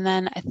it. And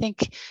then I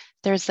think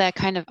there's that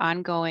kind of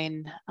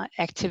ongoing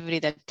activity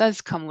that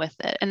does come with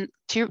it. And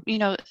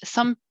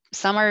some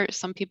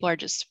people are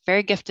just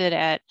very gifted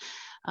at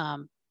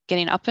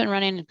getting up and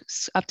running,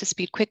 up to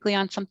speed quickly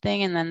on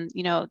something, and then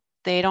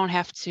they don't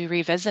have to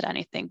revisit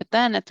anything. But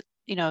then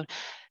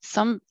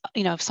some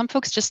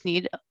folks just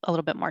need a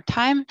little bit more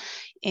time,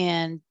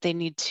 and they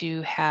need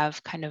to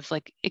have kind of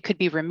like, it could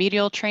be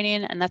remedial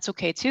training, and that's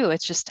okay too.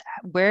 It's just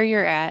where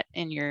you're at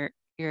in your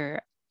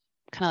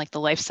kind of like the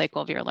life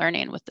cycle of your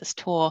learning with this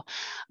tool,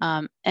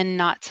 and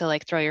not to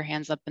like throw your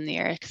hands up in the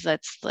air, because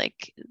that's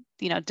like,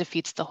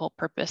 defeats the whole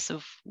purpose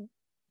of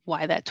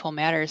why that tool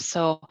matters.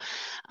 So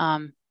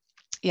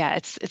yeah,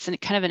 it's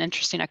kind of an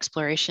interesting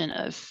exploration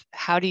of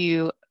how do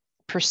you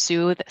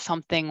pursue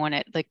something when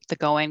it, like, the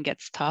going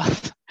gets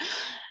tough,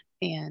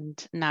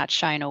 and not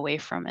shying away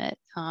from it.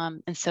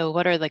 And so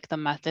what are like the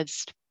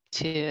methods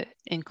to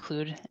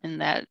include in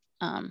that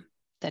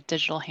that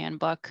digital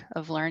handbook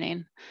of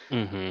learning?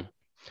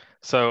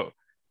 So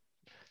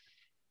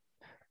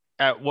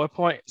at what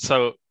point,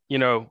 so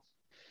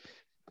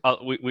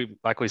we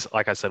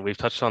like I said, we've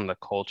touched on the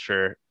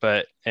culture,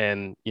 but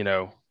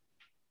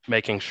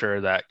making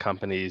sure that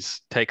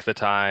companies take the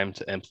time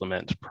to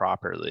implement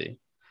properly.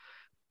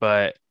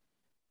 But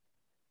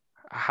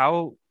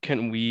how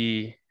can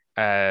we,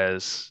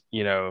 as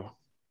the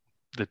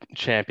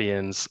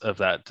champions of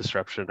that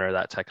disruption or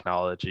that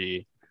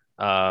technology,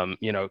 kind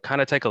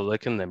of take a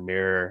look in the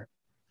mirror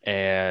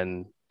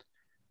and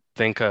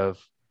think of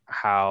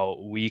how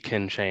we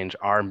can change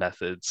our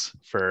methods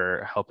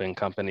for helping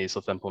companies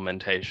with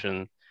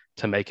implementation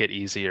to make it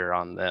easier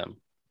on them?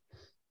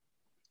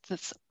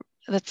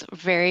 That's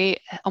very,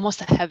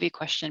 almost a heavy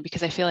question,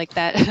 because I feel like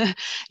that,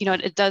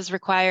 it does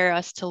require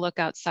us to look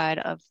outside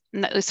of,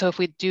 so if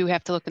we do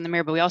have to look in the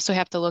mirror, but we also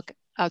have to look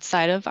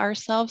outside of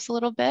ourselves a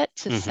little bit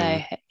to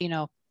say,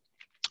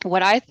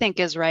 what I think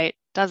is right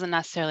doesn't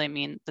necessarily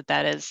mean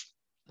that is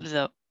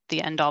the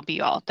end all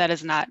be all. That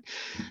is not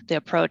the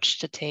approach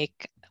to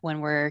take when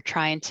we're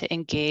trying to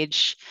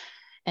engage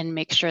and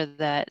make sure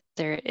that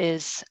there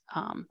is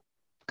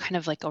kind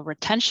of like a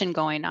retention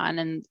going on.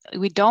 And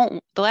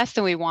the last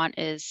thing we want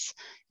is,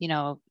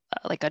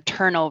 like a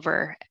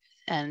turnover.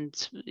 And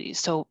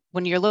so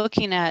when you're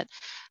looking at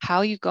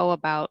how you go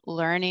about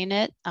learning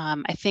it,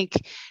 I think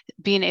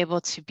being able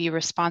to be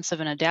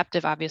responsive and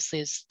adaptive,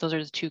 obviously, those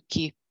are the two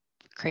key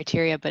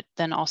criteria, but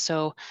then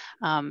also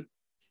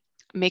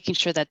making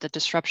sure that the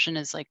disruption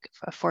is like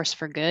a force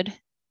for good.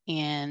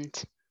 And,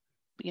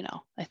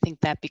 I think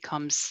that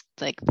becomes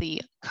like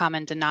the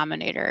common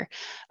denominator.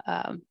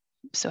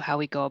 So how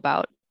we go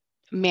about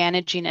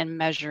managing and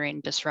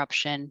measuring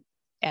disruption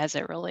as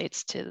it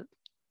relates to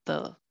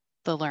the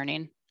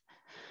learning.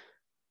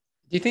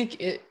 Do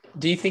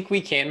you think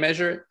we can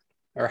measure it,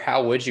 or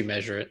how would you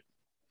measure it?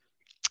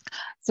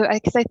 So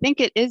because I think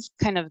it is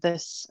kind of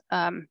this,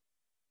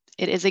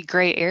 it is a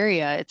gray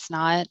area. It's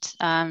not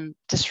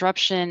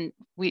disruption.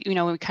 When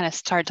we kind of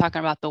started talking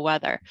about the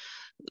weather,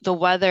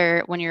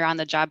 when you're on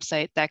the job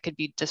site, that could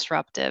be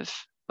disruptive.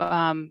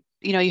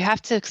 You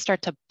have to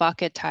start to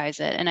bucketize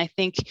it. And I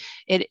think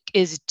it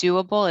is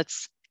doable.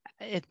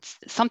 It's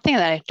something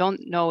that I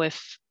don't know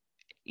if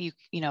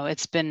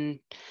it's been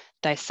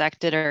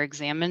dissected or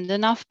examined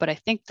enough, but I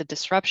think the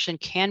disruption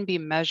can be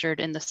measured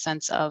in the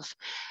sense of,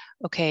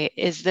 okay,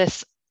 is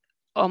this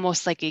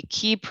almost like a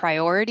key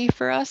priority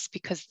for us?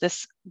 Because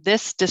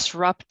this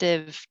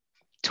disruptive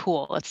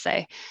tool, let's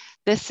say,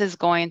 this is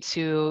going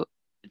to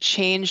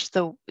change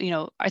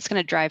it's going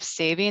to drive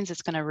savings.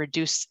 It's going to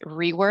reduce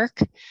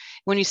rework.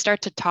 When you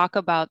start to talk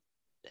about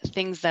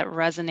things that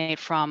resonate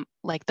from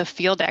like the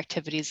field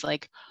activities,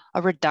 like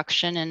a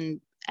reduction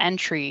in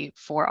entry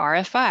for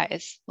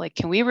RFIs, like,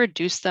 can we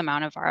reduce the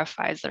amount of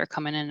RFIs that are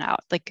coming in and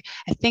out? Like,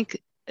 I think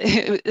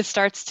it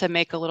starts to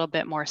make a little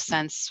bit more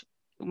sense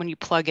when you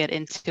plug it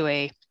into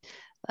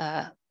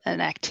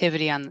an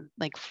activity on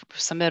like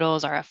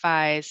submittals,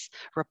 RFIs,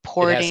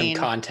 reporting. It has some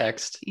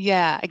context.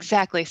 Yeah,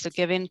 exactly. So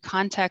giving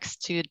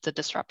context to the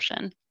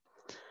disruption.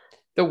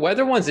 The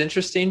weather one's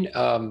interesting.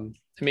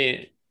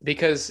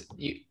 Because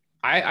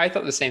I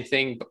thought the same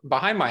thing.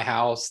 Behind my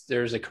house,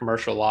 there's a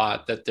commercial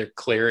lot that they're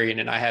clearing,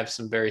 and I have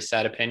some very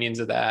sad opinions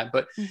of that.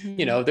 But,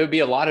 there'd be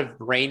a lot of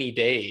rainy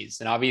days,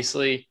 and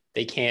obviously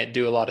they can't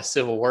do a lot of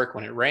civil work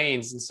when it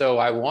rains. And so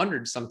I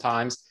wondered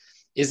sometimes,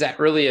 is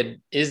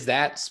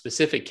that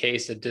specific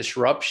case a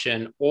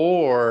disruption,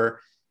 or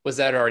was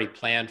that already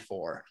planned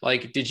for?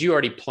 Like, did you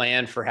already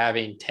plan for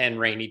having 10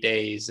 rainy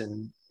days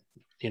in,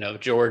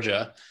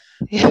 Georgia?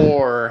 Yeah.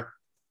 Or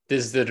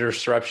does the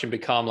disruption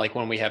become like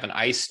when we have an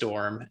ice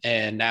storm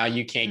and now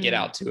you can't get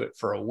out to it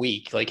for a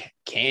week? Like,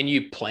 can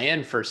you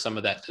plan for some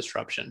of that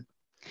disruption?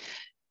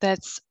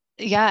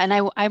 And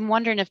I'm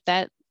wondering if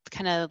that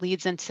kind of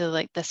leads into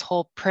like this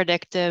whole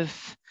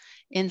predictive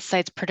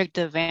insights,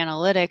 predictive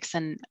analytics.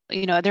 And,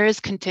 there is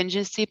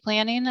contingency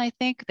planning, I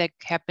think, that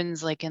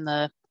happens like in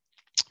the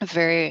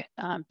very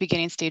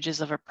beginning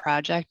stages of a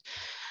project.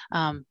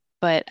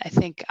 But I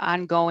think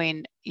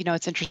ongoing,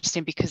 it's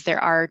interesting because there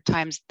are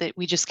times that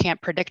we just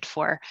can't predict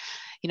for.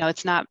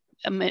 It's not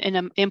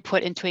an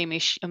input into a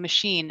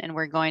machine, and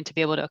we're going to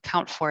be able to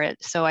account for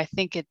it. So I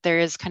think there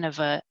is kind of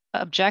a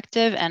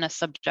objective and a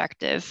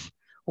subjective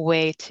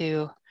way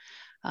to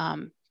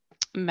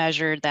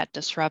measure that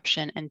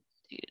disruption. And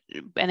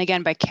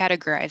again, by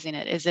categorizing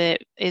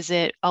it, is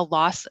it a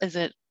loss? Is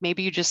it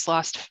maybe you just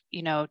lost,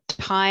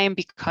 time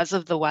because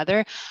of the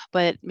weather,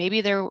 but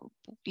maybe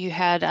you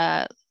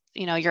had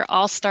your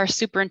all-star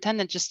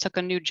superintendent just took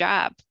a new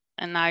job,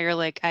 and now you're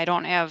like,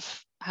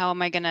 how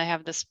am I going to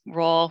have this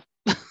role?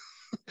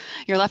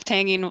 You're left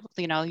hanging,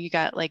 you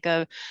got like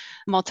a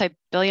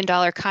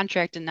multi-billion-dollar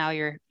contract, and now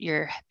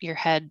your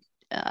head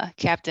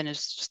captain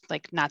is just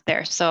like not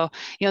there. So,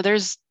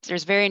 there's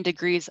varying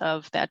degrees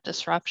of that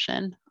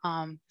disruption.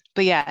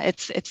 But yeah,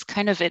 it's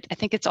kind of it. I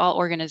think it's all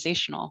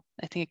organizational.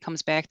 I think it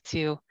comes back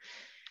to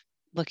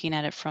looking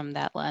at it from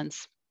that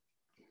lens.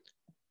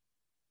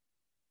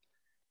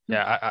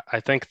 Yeah, I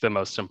think the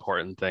most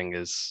important thing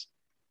is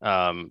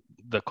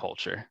the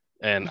culture.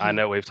 And I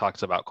know we've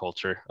talked about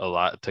culture a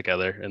lot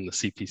together in the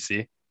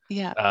CPC.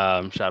 Yeah.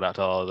 Shout out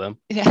to all of them.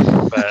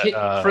 Yeah.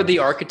 But, for the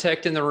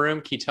architect in the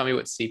room, can you tell me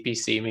what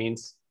CPC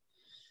means?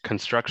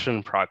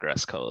 Construction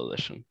Progress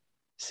Coalition.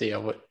 See,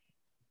 I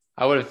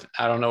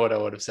don't know what I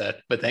would have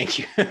said, but thank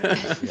you.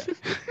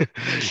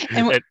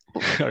 And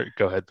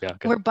go ahead,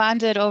 Bianca. We're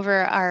bonded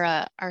over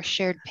our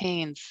shared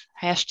pains,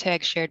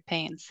 #shared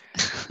pains.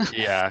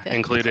 Yeah,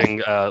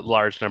 including a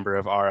large number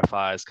of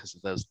RFIs because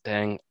of those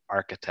dang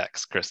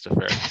architects,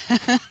 Christopher.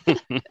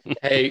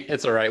 Hey,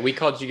 it's all right. We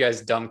called you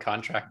guys dumb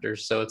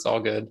contractors, so it's all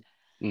good.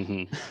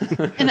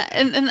 Mm-hmm.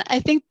 and I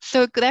think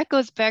so that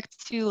goes back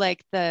to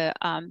like the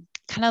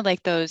kind of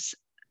like those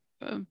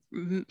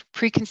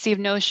preconceived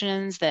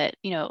notions that,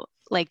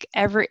 like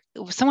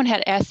someone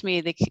had asked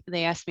me,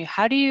 they asked me,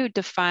 how do you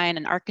define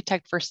an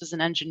architect versus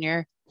an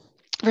engineer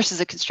versus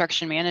a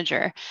construction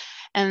manager?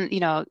 And,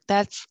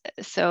 that's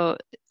so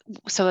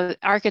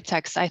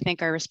architects, I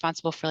think, are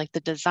responsible for like the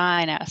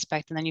design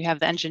aspect. And then you have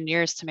the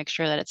engineers to make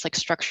sure that it's like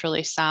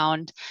structurally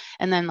sound.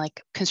 And then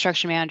like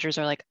construction managers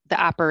are like the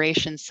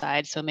operations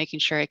side. So making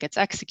sure it gets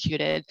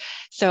executed.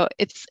 So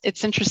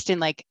it's interesting,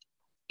 like,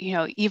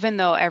 even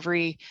though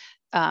every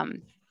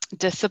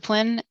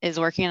discipline is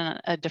working on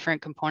a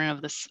different component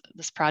of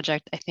this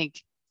project, I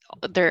think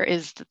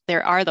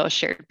there are those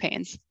shared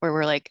pains where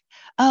we're like,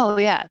 oh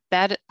yeah,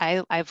 that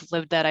I've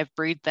lived that, I've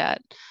breathed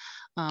that.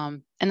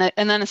 And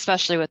then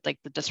especially with like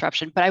the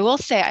disruption. But I will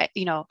say, I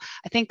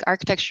think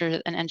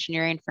architecture and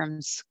engineering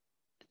firms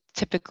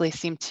typically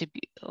seem to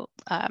be,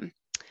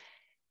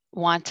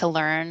 want to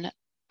learn.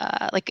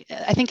 Like,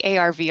 I think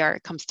AR,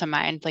 VR comes to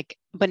mind. Like,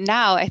 but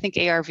now I think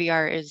AR,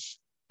 VR is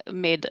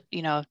made,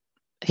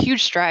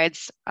 huge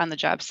strides on the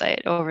job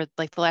site over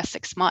like the last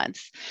 6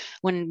 months,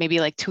 when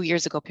maybe like 2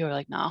 years ago, people were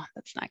like, no,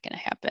 that's not going to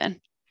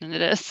happen. And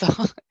it is. So.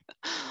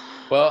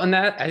 Well, and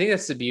I think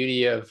that's the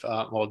beauty of,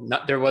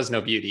 there was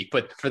no beauty,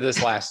 but for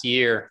this last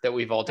year that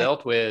we've all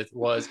dealt with,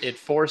 was it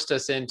forced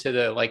us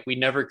into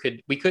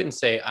we couldn't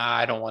say,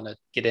 I don't want to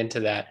get into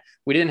that.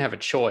 We didn't have a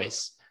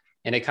choice.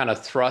 And it kind of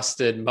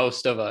thrusted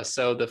most of us.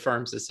 So the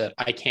firms that said,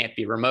 I can't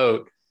be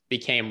remote,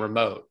 became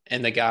remote.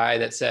 And the guy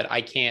that said,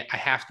 I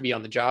have to be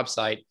on the job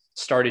site,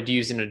 started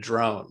using a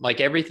drone.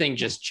 Like, everything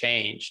just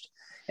changed.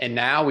 And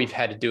now we've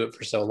had to do it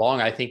for so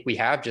long. I think we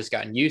have just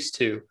gotten used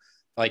to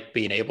like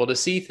being able to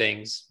see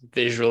things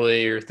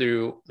visually or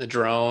through the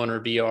drone or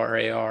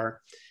VR,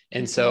 AR.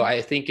 And so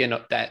I think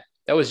that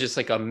was just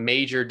like a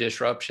major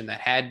disruption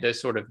that had to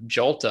sort of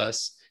jolt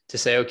us to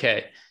say,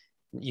 okay,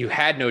 you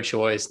had no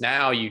choice.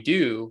 Now you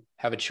do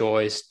have a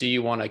choice. Do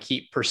you want to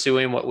keep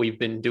pursuing what we've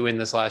been doing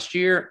this last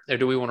year, or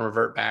do we want to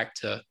revert back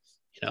to,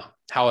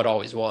 how it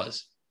always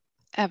was?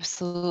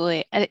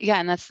 Absolutely. Yeah.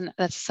 And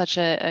that's such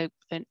a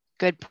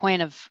good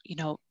point of,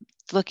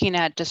 looking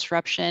at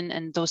disruption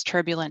and those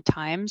turbulent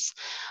times,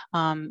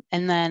 and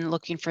then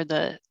looking for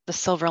the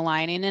silver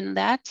lining in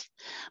that.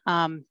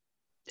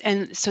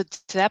 And so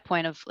to that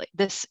point of like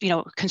this,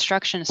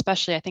 construction,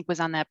 especially, I think was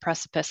on that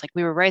precipice. Like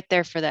we were right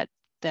there for that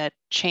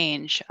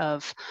change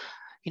of,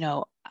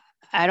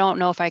 I don't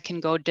know if I can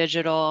go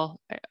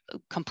digital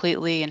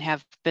completely and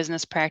have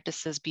business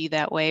practices be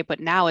that way, but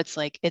now it's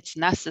like, it's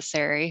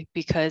necessary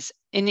because,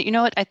 and you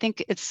know what, I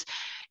think it's,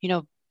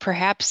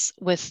 perhaps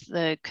with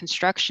the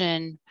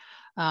construction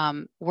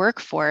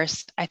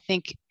workforce, I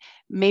think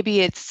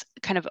maybe it's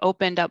kind of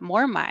opened up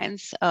more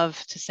minds to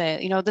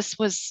say, this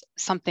was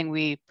something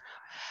we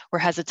were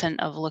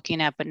hesitant of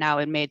looking at, but now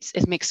it makes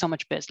so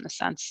much business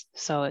sense.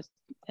 So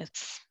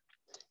it's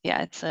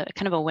a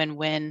kind of a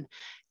win-win,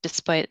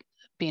 despite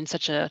being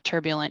such a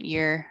turbulent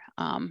year.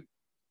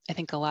 I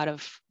think a lot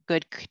of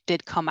good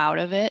did come out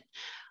of it,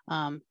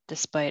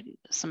 despite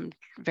some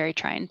very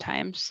trying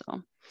times.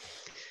 So,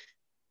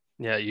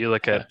 yeah, you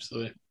look at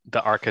Absolutely.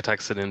 the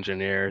architects and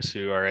engineers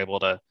who are able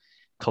to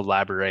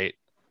collaborate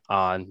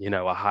on,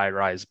 a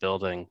high-rise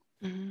building,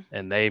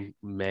 and they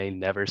may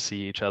never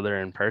see each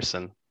other in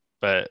person,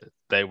 but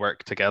they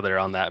work together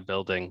on that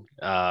building,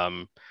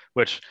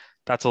 which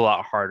that's a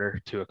lot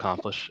harder to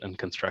accomplish in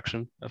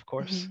construction, of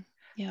course.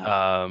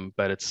 Yeah.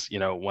 But it's,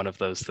 one of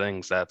those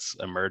things that's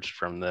emerged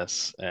from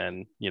this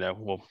and,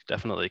 will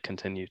definitely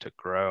continue to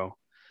grow.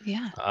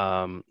 Yeah.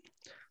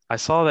 I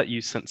saw that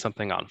you sent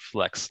something on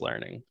flex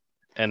learning,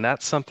 and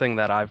that's something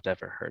that I've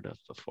never heard of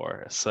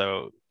before.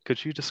 So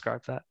could you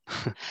describe that?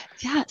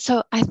 Yeah.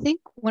 So I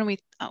think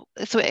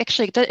so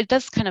actually it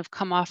does kind of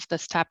come off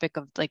this topic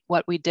of like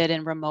what we did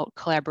in remote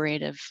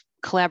collaborative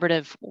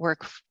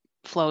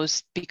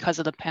workflows because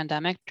of the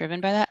pandemic, driven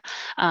by that.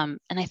 And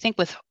I think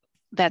with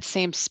that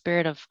same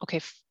spirit of, okay,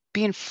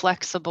 being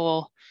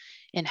flexible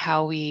in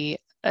how we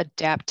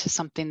adapt to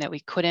something that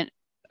we couldn't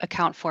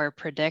account for or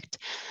predict.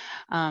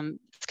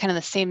 It's kind of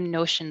the same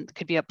notion that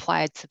could be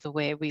applied to the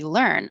way we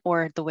learn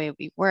or the way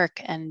we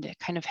work, and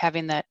kind of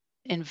having that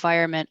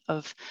environment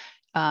of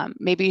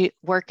maybe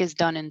work is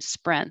done in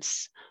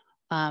sprints,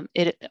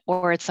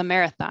 or it's a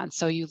marathon.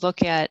 So you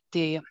look at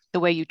the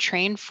way you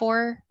train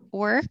for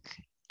work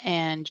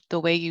and the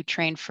way you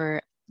train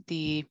for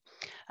the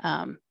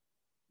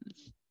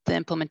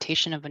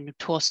implementation of a new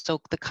tool.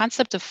 So the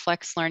concept of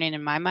flex learning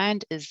in my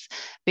mind is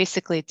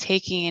basically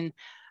taking,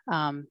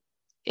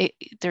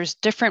 there's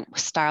different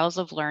styles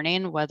of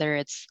learning, whether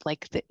it's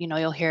like,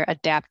 you'll hear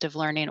adaptive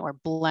learning or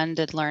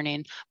blended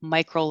learning,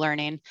 micro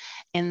learning,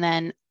 and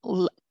then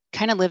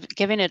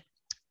giving it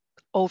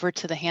over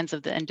to the hands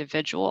of the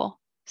individual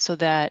so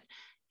that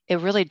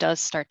it really does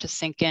start to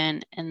sink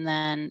in. And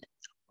then,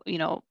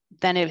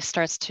 then it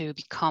starts to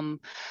become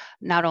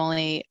not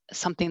only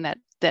something that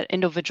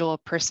individual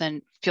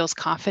person feels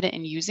confident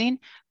in using,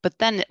 but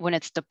then when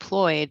it's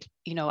deployed,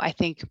 I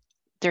think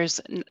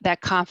there's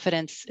that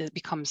confidence, it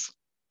becomes,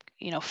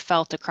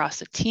 felt across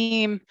the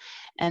team.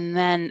 And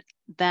then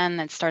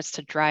it starts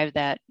to drive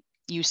that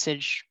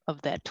usage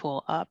of that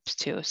tool up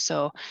too.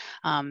 So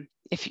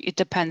if it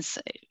depends,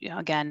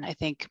 again, I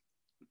think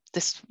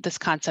this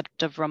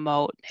concept of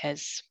remote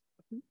has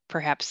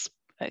perhaps,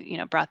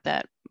 brought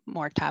that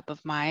more top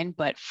of mind,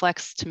 but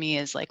flex to me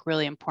is like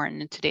really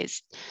important in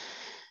today's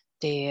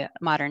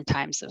modern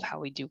times of how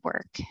we do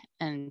work,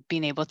 and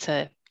being able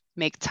to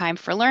make time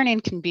for learning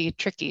can be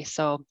tricky.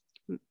 So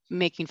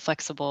making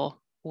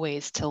flexible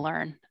ways to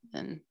learn,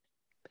 and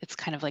it's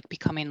kind of like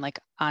becoming like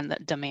on the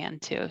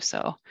demand too.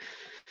 So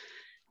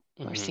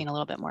we're seeing a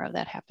little bit more of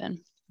that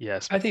happen.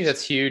 Yes. I think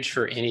that's huge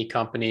for any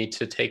company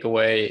to take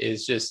away,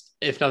 is just,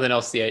 if nothing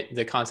else,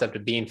 the concept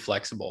of being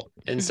flexible.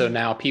 And so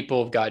now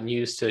people have gotten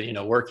used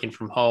to, working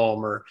from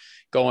home or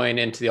going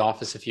into the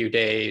office a few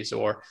days,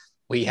 or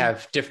we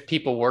have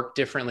people work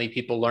differently,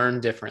 people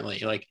learn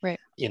differently. Like, right.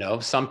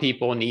 Some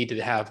people need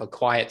to have a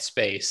quiet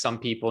space. Some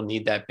people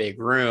need that big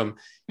room.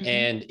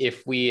 And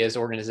if we as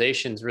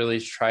organizations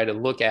really try to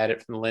look at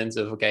it from the lens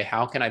of, okay,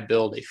 how can I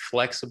build a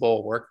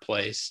flexible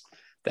workplace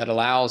that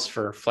allows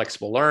for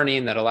flexible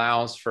learning, that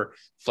allows for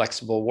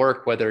flexible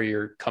work, whether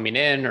you're coming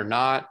in or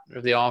not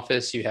of the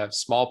office, you have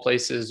small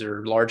places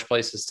or large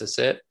places to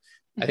sit.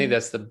 I think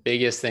that's the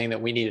biggest thing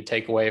that we need to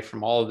take away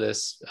from all of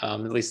this,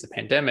 at least the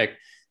pandemic,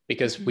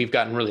 because we've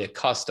gotten really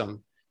accustomed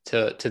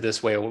to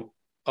this way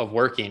of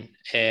working,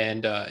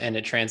 and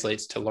it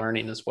translates to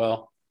learning as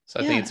well. So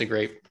I think it's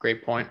a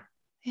great point.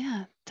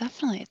 Yeah,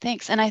 definitely.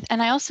 Thanks. And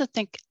I also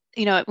think,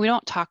 we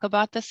don't talk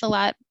about this a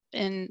lot,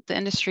 in the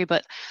industry,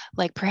 but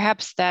like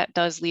perhaps that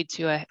does lead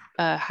to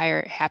a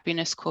higher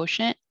happiness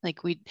quotient.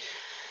 Like we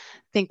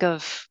think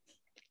of,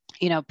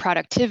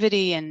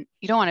 productivity, and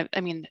you don't want to,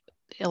 I mean,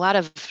 a lot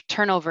of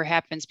turnover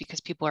happens because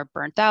people are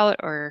burnt out,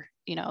 or,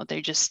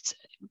 they just,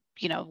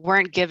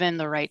 weren't given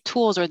the right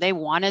tools, or they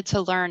wanted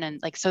to learn. And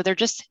like, so there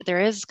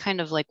is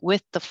kind of like,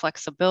 with the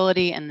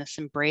flexibility and this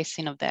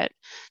embracing of that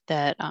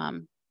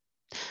kind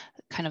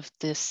of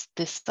this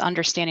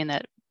understanding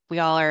that we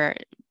all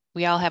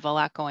have a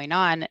lot going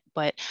on,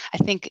 but I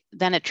think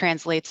then it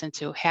translates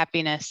into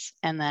happiness,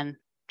 and then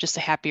just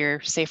a happier,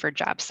 safer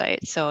job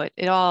site. So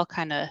it all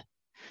kind of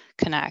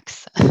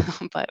connects,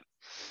 but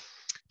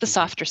the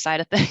softer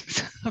side of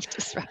things of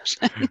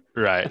disruption.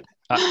 Right.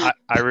 I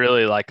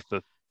really like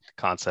the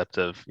concept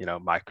of,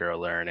 micro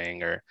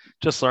learning, or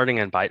just learning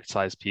in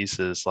bite-sized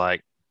pieces.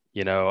 Like,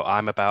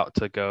 I'm about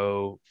to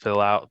go fill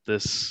out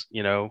this,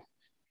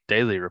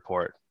 daily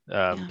report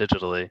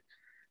digitally.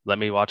 Let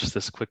me watch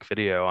this quick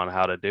video on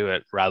how to do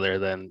it, rather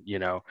than,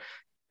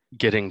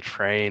 getting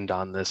trained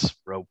on this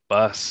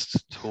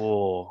robust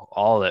tool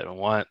all at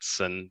once.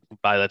 And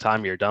by the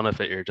time you're done with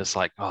it, you're just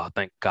like, oh,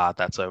 thank God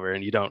that's over.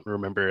 And you don't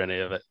remember any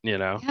of it,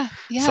 Yeah.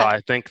 So I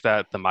think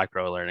that the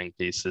micro learning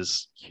piece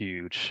is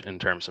huge in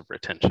terms of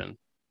retention.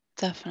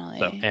 Definitely.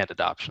 So, and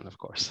adoption, of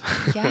course.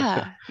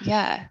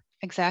 Yeah,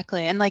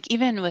 exactly. And like,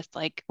 even with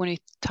like, when we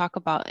talk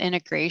about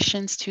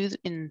integrations too,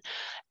 in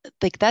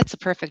like, that's a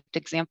perfect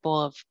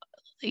example of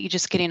you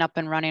just getting up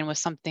and running with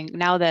something.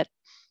 Now that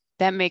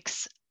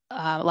makes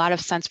a lot of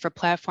sense for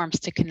platforms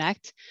to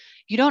connect.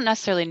 You don't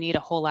necessarily need a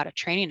whole lot of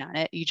training on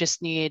it. You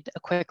just need a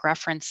quick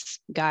reference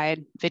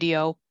guide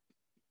video,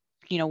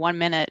 1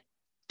 minute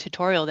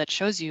tutorial that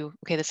shows you,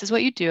 okay, this is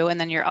what you do. And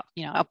then you're,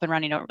 up and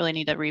running. You don't really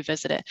need to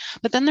revisit it.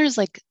 But then there's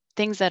like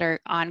things that are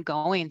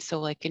ongoing.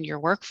 So like in your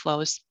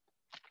workflows,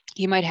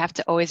 you might have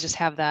to always just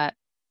have that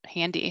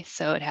handy.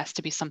 So it has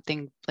to be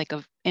something like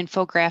an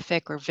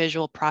infographic or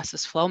visual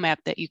process flow map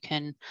that you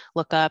can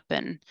look up.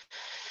 And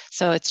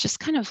so it's just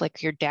kind of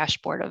like your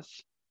dashboard of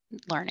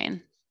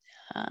learning,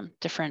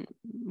 different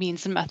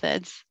means and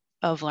methods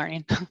of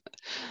learning.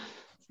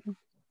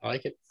 I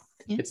like it.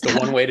 Yeah. It's the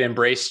one way to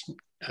embrace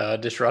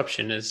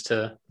disruption, is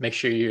to make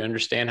sure you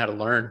understand how to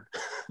learn.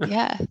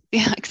 Yeah,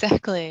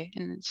 exactly.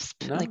 And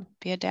just like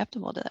be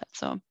adaptable to that.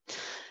 So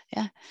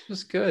yeah. This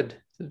was good.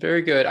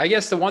 Very good. I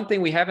guess the one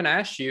thing we haven't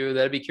asked you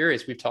that I'd be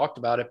curious, we've talked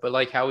about it, but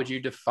like, how would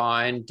you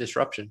define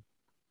disruption?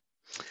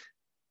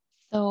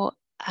 So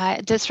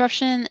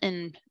disruption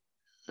in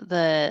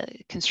the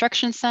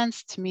construction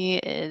sense, to me,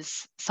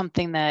 is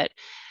something that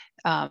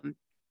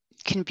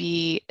can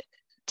be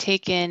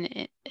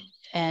taken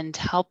and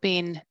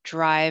helping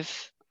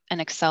drive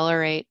and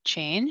accelerate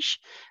change.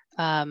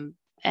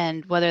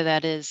 And whether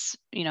that is,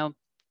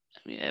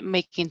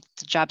 making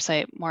the job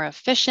site more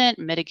efficient,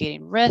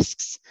 mitigating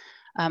risks,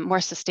 more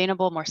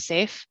sustainable, more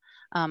safe.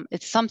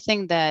 It's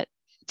something that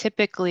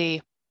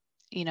typically,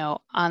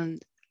 on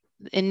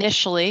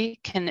initially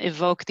can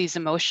evoke these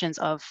emotions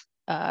of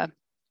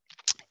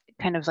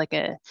kind of like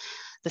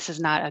this is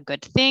not a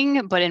good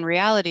thing. But in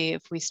reality,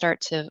 if we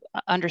start to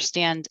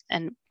understand,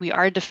 and we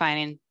are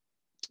defining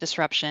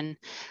disruption,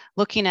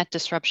 looking at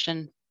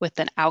disruption with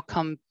an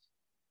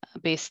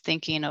outcome-based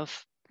thinking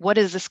of what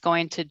is this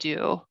going to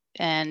do,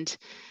 and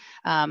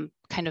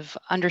kind of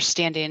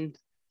understanding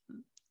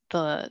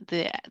the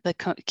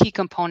key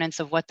components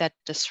of what that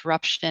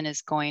disruption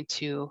is going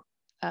to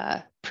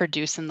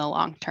produce in the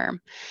long term.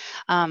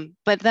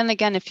 But then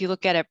again, if you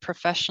look at it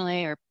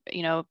professionally, or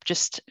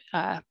just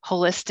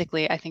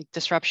holistically, I think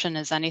disruption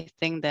is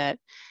anything that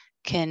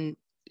can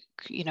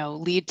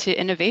lead to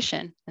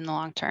innovation in the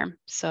long term.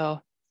 So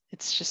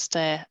it's just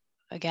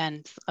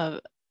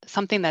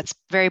something that's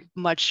very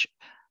much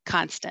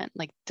constant.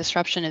 Like,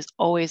 disruption is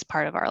always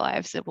part of our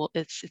lives.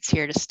 It's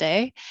here to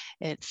stay.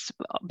 It's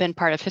been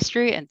part of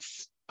history, and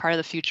it's part of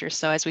the future.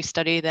 So as we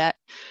study that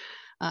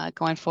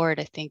going forward,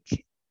 I think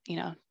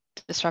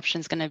disruption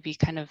is going to be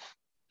kind of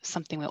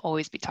something we'll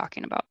always be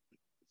talking about.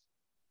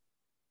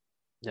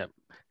 Yep.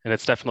 And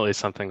it's definitely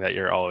something that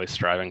you're always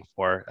striving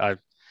for. I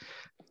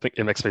think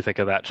it makes me think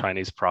of that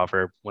Chinese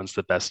proverb, when's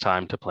the best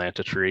time to plant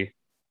a tree?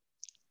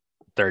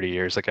 30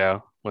 years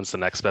ago. When's the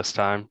next best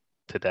time?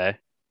 Today.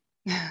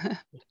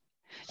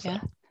 Yeah.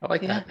 I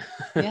like that.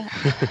 Yeah.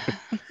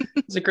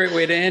 It's a great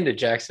way to end it,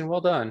 Jackson.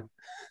 Well done.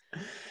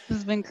 This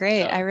has been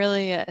great. I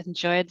really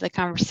enjoyed the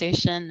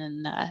conversation,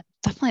 and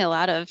definitely a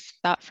lot of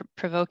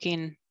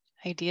thought-provoking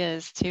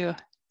ideas too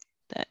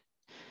that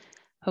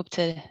hope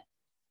to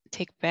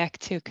take back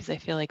too, because I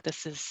feel like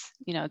this is,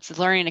 it's a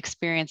learning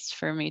experience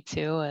for me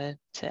too,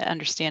 to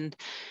understand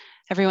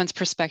everyone's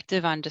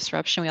perspective on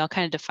disruption. We all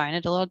kind of define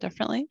it a little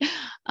differently,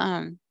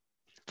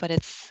 but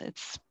it's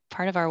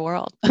part of our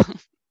world.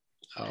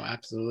 Oh,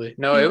 absolutely.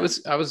 No,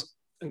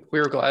 we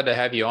were glad to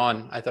have you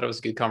on. I thought it was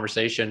a good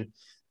conversation.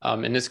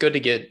 And it's good to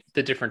get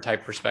the different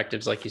type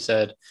perspectives, like you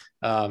said,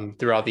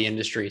 throughout the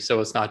industry.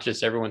 So it's not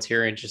just everyone's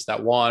hearing just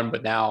that one,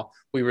 but now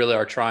we really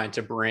are trying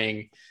to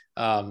bring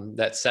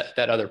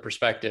that other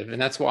perspective.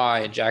 And that's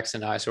why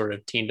Jackson and I sort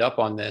of teamed up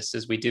on this,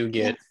 is we do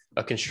get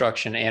a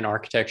construction and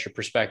architecture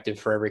perspective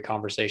for every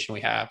conversation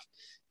we have.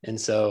 And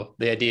so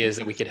the idea is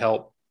that we could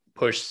help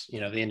push,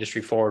 the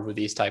industry forward with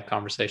these type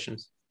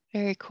conversations.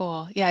 Very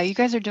cool. Yeah, you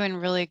guys are doing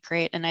really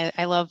great. And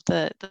I love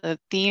the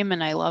theme,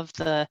 and I love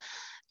the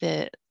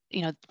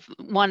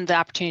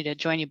opportunity to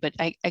join you. But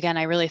I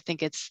really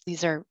think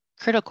these are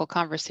critical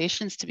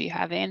conversations to be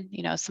having,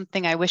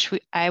 something I wish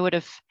I would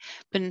have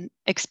been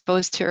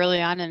exposed to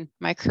early on in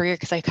my career,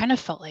 because I kind of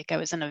felt like I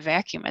was in a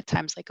vacuum at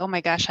times, like, oh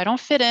my gosh, I don't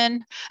fit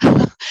in.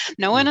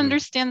 No one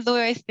understands the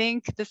way I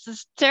think. This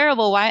is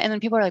terrible. Why? And then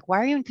people are like, why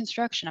are you in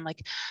construction? I'm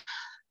like,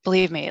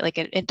 believe me, like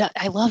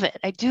I love it.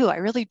 I do. I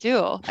really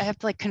do. I have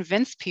to like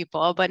convince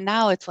people, but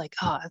now it's like,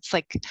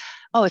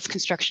 it's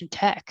construction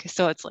tech.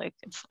 So it's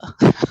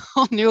a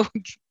whole new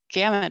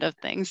gamut of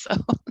things. So,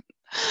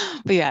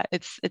 but yeah,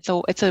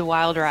 it's a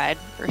wild ride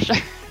for sure.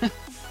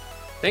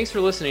 Thanks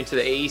for listening to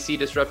the AEC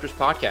Disruptors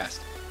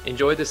podcast.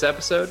 Enjoyed this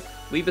episode?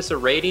 Leave us a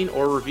rating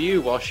or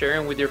review while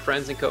sharing with your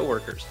friends and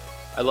coworkers.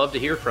 I'd love to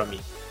hear from you.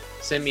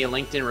 Send me a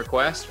LinkedIn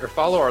request or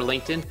follow our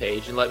LinkedIn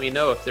page and let me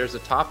know if there's a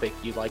topic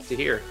you'd like to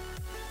hear.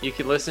 You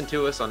can listen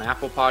to us on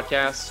Apple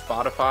Podcasts,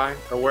 Spotify,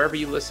 or wherever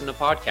you listen to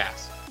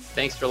podcasts.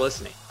 Thanks for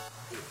listening.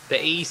 The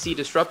AEC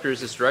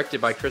Disruptors is directed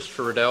by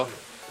Christopher Riddell,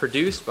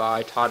 produced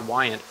by Todd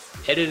Wyant,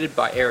 edited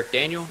by Eric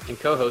Daniel, and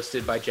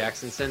co-hosted by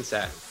Jackson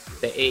Sensat.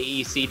 The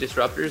AEC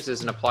Disruptors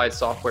is an Applied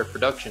Software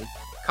production.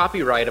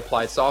 Copyright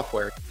Applied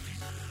Software.